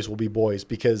why boys will be boys,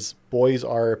 because boys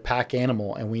are a pack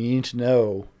animal and we need to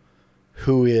know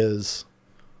who is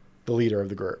the leader of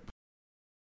the group.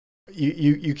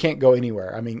 You can't go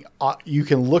anywhere. I mean, you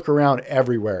can look around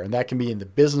everywhere, and that can be in the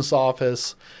business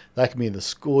office, that can be in the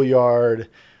schoolyard,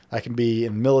 that can be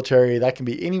in the military. That can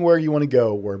be anywhere you want to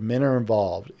go where men are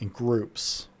involved in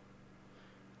groups.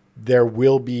 There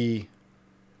will be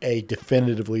a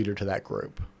definitive leader to that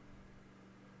group.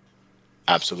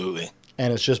 Absolutely.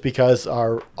 And it's just because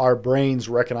our brains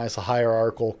recognize the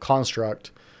hierarchical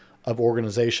construct of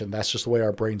organization. That's just the way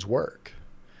our brains work.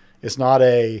 It's not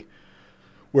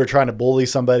we're trying to bully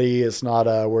somebody. It's not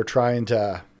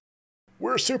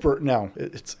we're super. No,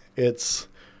 it's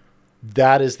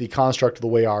that is the construct of the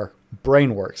way our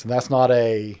brain works. And that's not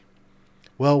you're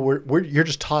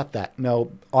just taught that.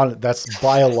 No, that's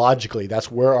biologically,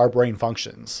 that's where our brain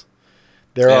functions.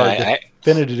 There are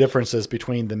definitive differences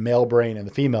between the male brain and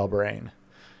the female brain.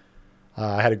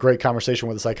 I had a great conversation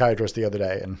with a psychiatrist the other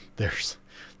day, and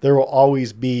there will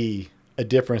always be a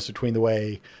difference between the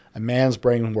way a man's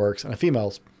brain works and a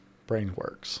female's brain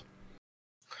works.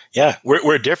 Yeah,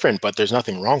 we're different, but there's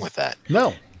nothing wrong with that.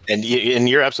 No. And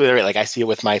you're absolutely right. Like, I see it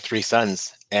with my 3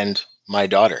 sons and my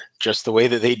daughter, just the way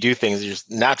that they do things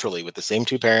just naturally with the same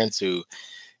 2 parents who,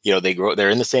 they're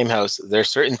in the same house. There's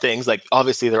certain things, like,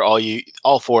 obviously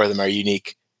all 4 of them are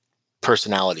unique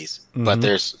personalities, but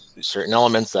there's certain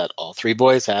elements that all 3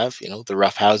 boys have, the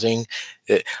rough housing,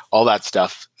 all that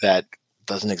stuff that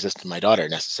doesn't exist in my daughter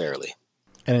necessarily.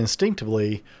 And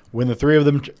instinctively, when the 3 of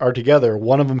them are together,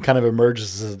 one of them kind of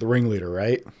emerges as the ringleader,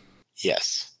 right?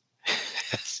 Yes.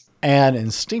 And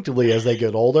instinctively, as they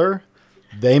get older,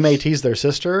 they may tease their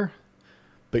sister,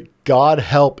 but God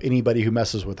help anybody who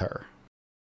messes with her.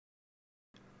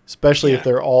 Especially if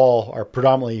they're are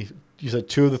predominantly, you said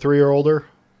 2 of the 3 are older?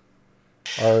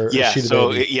 Or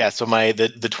so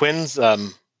the twins,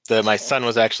 my son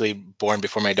was actually born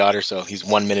before my daughter, so he's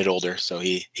 1 minute older, so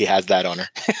he has that honor.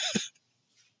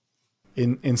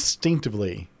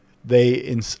 Instinctively,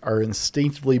 they are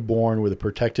instinctively born with a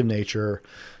protective nature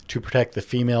to protect the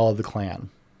female of the clan,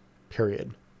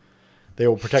 period. They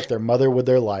will protect their mother with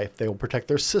their life. They will protect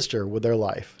their sister with their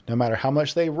life. No matter how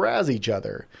much they razz each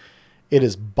other, it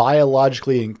is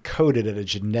biologically encoded at a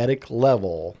genetic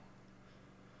level,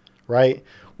 right?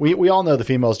 We all know the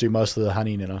females do most of the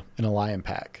hunting in a lion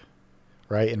pack,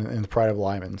 right? In the pride of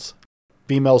lions.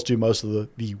 Females do most of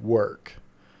the work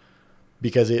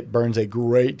because it burns a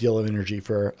great deal of energy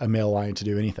for a male lion to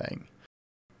do anything.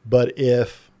 But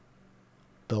if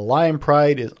the lion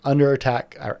pride is under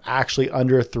attack or actually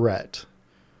under threat,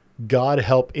 God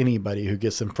help anybody who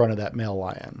gets in front of that male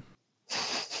lion.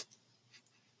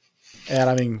 And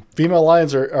I mean, female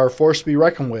lions are a force to be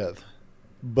reckoned with,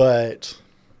 but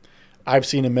I've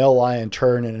seen a male lion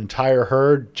turn an entire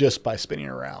herd just by spinning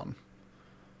around.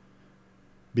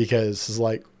 Because it's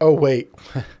like, oh wait,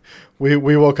 we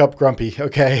woke up grumpy.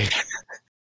 Okay.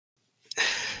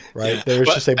 Right. Yeah, there's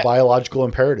just a biological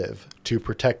imperative to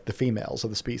protect the females of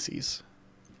the species.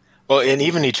 Well, and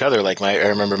even each other, like I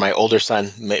remember my older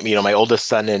son, my oldest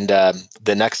son and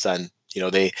the next son,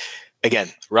 they, again,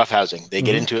 rough housing. They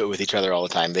get into it with each other all the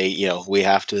time. They, we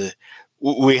have to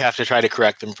try to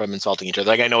correct them from insulting each other.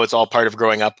 Like, I know it's all part of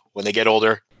growing up. When they get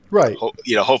older, right?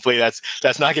 Hopefully that's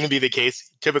not going to be the case.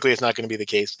 Typically, it's not going to be the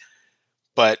case.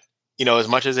 But as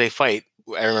much as they fight,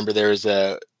 I remember there was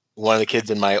one of the kids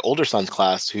in my older son's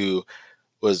class who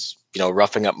was,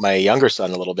 roughing up my younger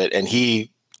son a little bit, and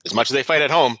he, as much as they fight at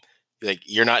home, like,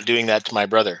 you're not doing that to my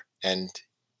brother. And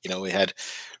we had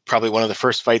probably one of the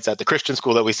first fights at the Christian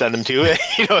school that we send them to.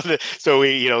 So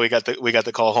we got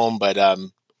the call home, but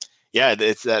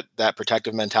it's that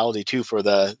protective mentality too for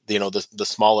the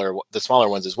smaller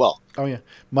ones as well. Oh yeah,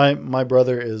 my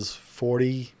brother is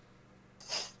 48,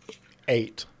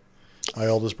 my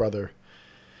oldest brother,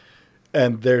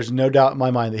 and there's no doubt in my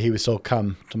mind that he would still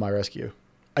come to my rescue.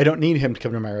 I don't need him to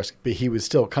come to my rescue, but he would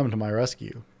still come to my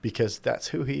rescue because that's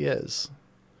who he is,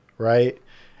 right?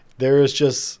 There is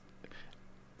just,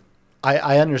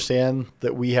 I understand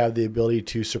that we have the ability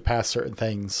to surpass certain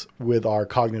things with our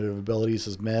cognitive abilities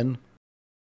as men,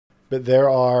 but there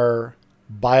are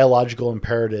biological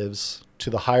imperatives to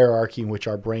the hierarchy in which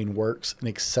our brain works and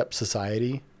accepts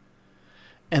society,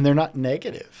 and they're not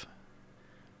negative,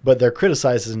 but they're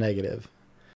criticized as negative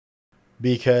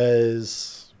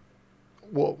because,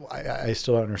 well, I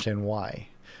still don't understand why.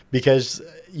 Because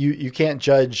you can't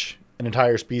judge an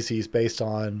entire species based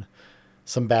on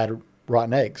some bad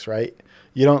rotten eggs, right?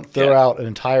 You don't throw out an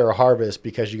entire harvest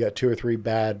because you got 2 or 3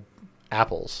 bad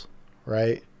apples,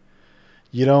 right?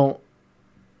 You don't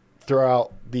throw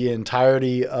out the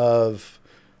entirety of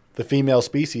the female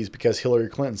species because Hillary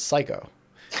Clinton's psycho.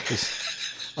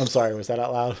 I'm sorry, was that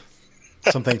out loud?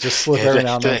 Something just slipped every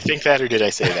now and then. Did I think that or did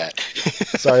I say that?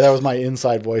 Sorry, that was my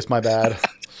inside voice. My bad.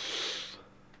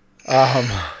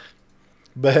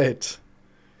 But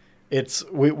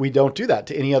we don't do that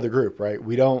to any other group, right?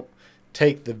 We don't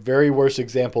take the very worst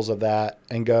examples of that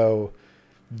and go,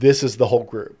 this is the whole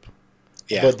group.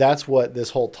 Yeah. But that's what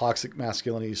this whole toxic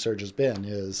masculinity surge has been,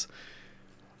 is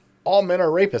all men are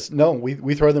rapists. No,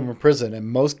 we throw them in prison. And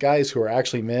most guys who are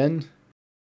actually men,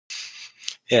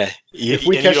 if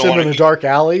we catch them in a dark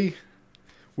alley,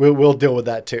 we'll deal with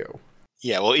that too.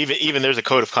 Yeah, well, even there's a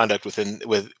code of conduct within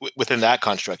that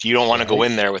construct. You don't want to go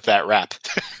in there with that rap.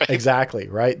 Right? Exactly,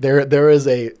 right? There is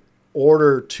a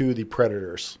order to the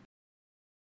predators.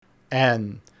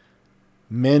 And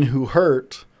men who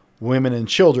hurt women and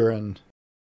children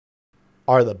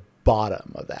are the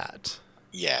bottom of that.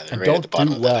 Yeah, they're and right at don't the bottom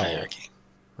do of that well, hierarchy.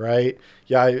 right?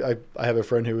 Yeah, I have a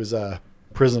friend who was a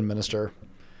prison minister,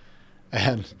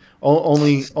 and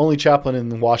only chaplain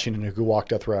in Washington who could walk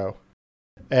death row.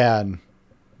 And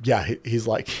yeah, he's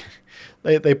like,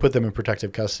 they put them in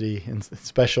protective custody in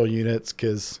special units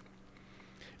because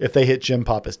if they hit Jim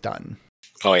Pop, it's done.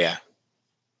 Oh yeah.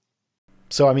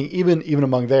 So I mean, even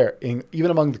among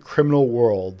the criminal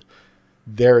world,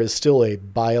 there is still a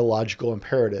biological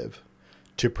imperative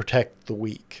to protect the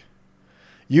weak.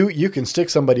 You can stick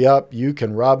somebody up, you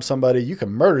can rob somebody, you can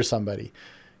murder somebody.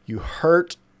 You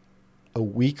hurt a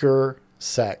weaker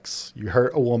sex, you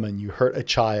hurt a woman, you hurt a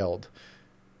child,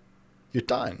 you're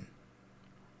done.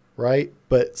 Right?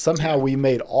 But somehow we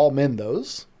made all men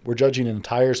those. We're judging an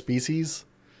entire species.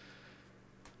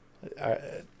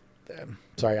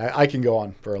 Sorry, I can go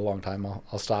on for a long time.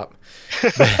 I'll stop.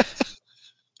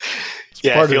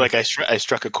 Yeah, I feel like I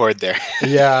struck a chord there.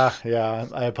 Yeah,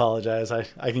 I apologize. I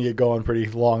can get going pretty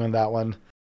long on that one.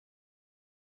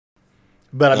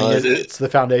 But I mean, it's the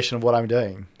foundation of what I'm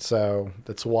doing. So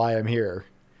that's why I'm here.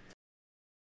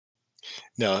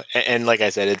 No, and like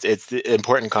I said, it's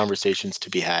important conversations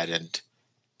to be had, and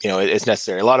it's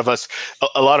necessary. A lot of us,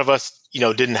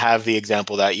 didn't have the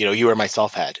example that you or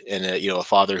myself had, and a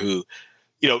father who,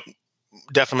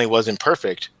 definitely wasn't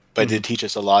perfect, but did teach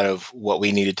us a lot of what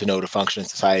we needed to know to function in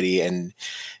society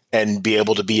and be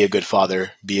able to be a good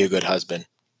father, be a good husband.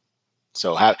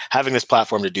 So having this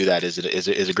platform to do that is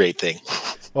a great thing.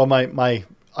 Well,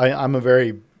 I'm a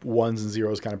very ones and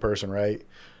zeros kind of person, right?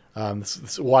 This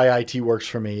is why IT works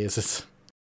for me.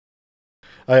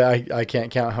 I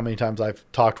can't count how many times I've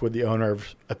talked with the owner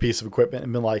of a piece of equipment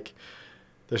and been like,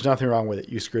 "There's nothing wrong with it.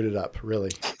 You screwed it up,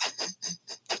 really."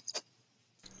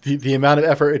 The amount of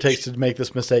effort it takes to make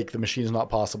this mistake, the machine is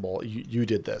not possible. You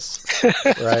did this,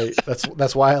 right?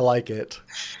 That's why I like it.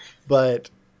 But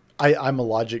I'm a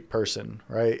logic person,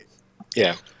 right?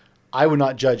 Yeah. I would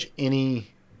not judge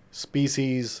any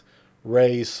species,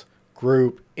 race,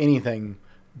 group, anything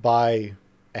by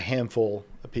a handful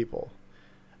of people.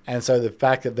 And so the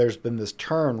fact that there's been this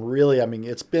turn, really, I mean,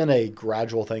 it's been a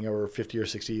gradual thing over 50 or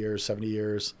 60 years, 70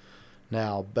 years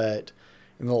now. But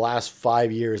in the last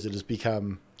 5 years, it has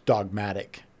become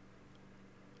dogmatic.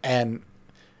 And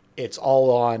it's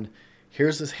all on,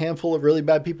 here's this handful of really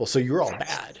bad people, so you're all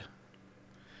bad.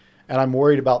 And I'm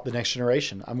worried about the next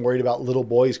generation. I'm worried about little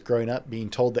boys growing up being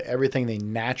told that everything they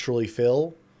naturally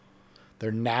feel,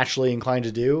 they're naturally inclined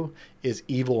to do, is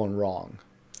evil and wrong.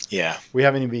 Yeah. We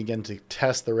haven't even begun to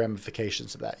test the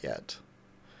ramifications of that yet.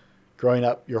 Growing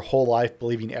up your whole life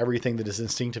believing everything that is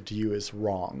instinctive to you is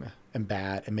wrong and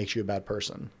bad and makes you a bad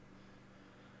person.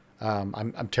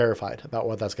 I'm terrified about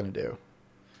what that's going to do.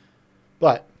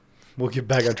 But we'll get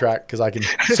back on track because I can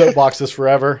soapbox this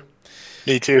forever.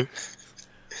 Me too.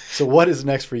 So what is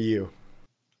next for you?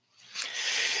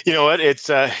 You know what?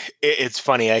 It's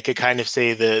funny. I could kind of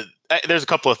say there's a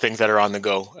couple of things that are on the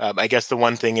go. I guess the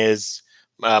one thing is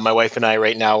my wife and I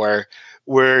right now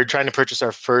we're trying to purchase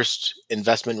our first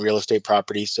investment real estate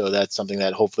property. So that's something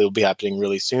that hopefully will be happening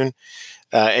really soon.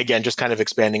 Again, just kind of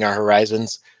expanding our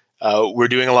horizons. We're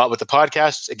doing a lot with the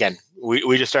podcasts. Again,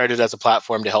 we just started as a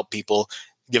platform to help people,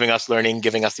 giving us learning,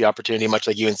 giving us the opportunity, much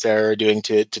like you and Sarah are doing,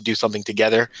 to do something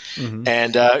together. Mm-hmm.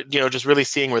 And just really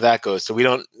seeing where that goes. So we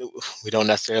don't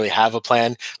necessarily have a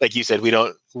plan. Like you said, we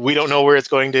don't know where it's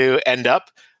going to end up,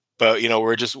 but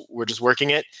we're just working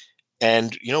it,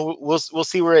 and we'll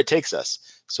see where it takes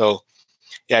us. So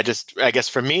yeah, just I guess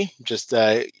for me, just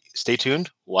stay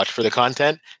tuned, watch for the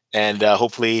content, and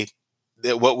hopefully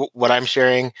what I'm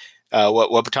sharing,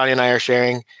 what Tanya and I are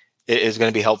sharing is going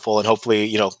to be helpful, and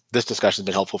hopefully, this discussion has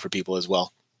been helpful for people as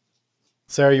well.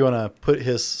 Sarah, you want to put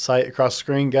his site across the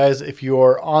screen? Guys, if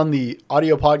you're on the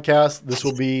audio podcast,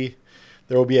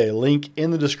 there will be a link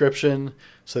in the description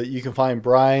so that you can find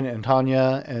Brian and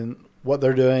Tanya and what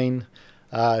they're doing.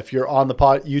 If you're on the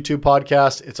YouTube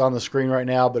podcast, it's on the screen right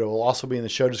now, but it will also be in the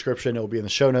show description. It will be in the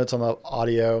show notes on the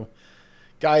audio.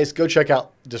 Guys, go check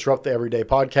out Disrupt the Everyday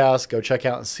podcast. Go check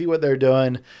out and see what they're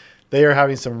doing. They are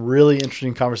having some really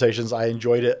interesting conversations. I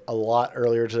enjoyed it a lot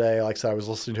earlier today. Like I said, I was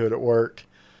listening to it at work.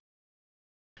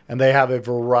 And they have a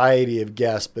variety of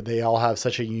guests, but they all have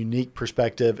such a unique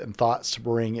perspective and thoughts to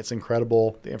bring. It's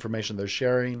incredible, the information they're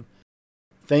sharing.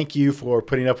 Thank you for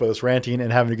putting up with us ranting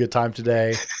and having a good time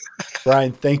today.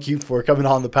 Brian, thank you for coming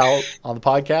on the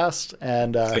podcast.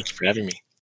 And thank you for having me.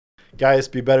 Guys,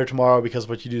 be better tomorrow because of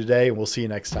what you do today, and we'll see you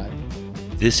next time.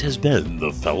 This has been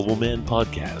the Fallible Man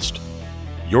Podcast,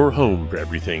 your home for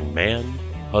everything man,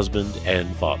 husband,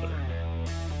 and father.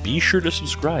 Be sure to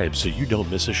subscribe so you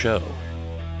don't miss a show.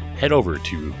 head over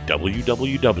to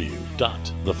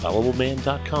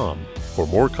www.thefallibleman.com for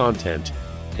more content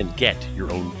and get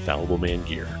your own Fallible Man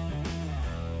gear.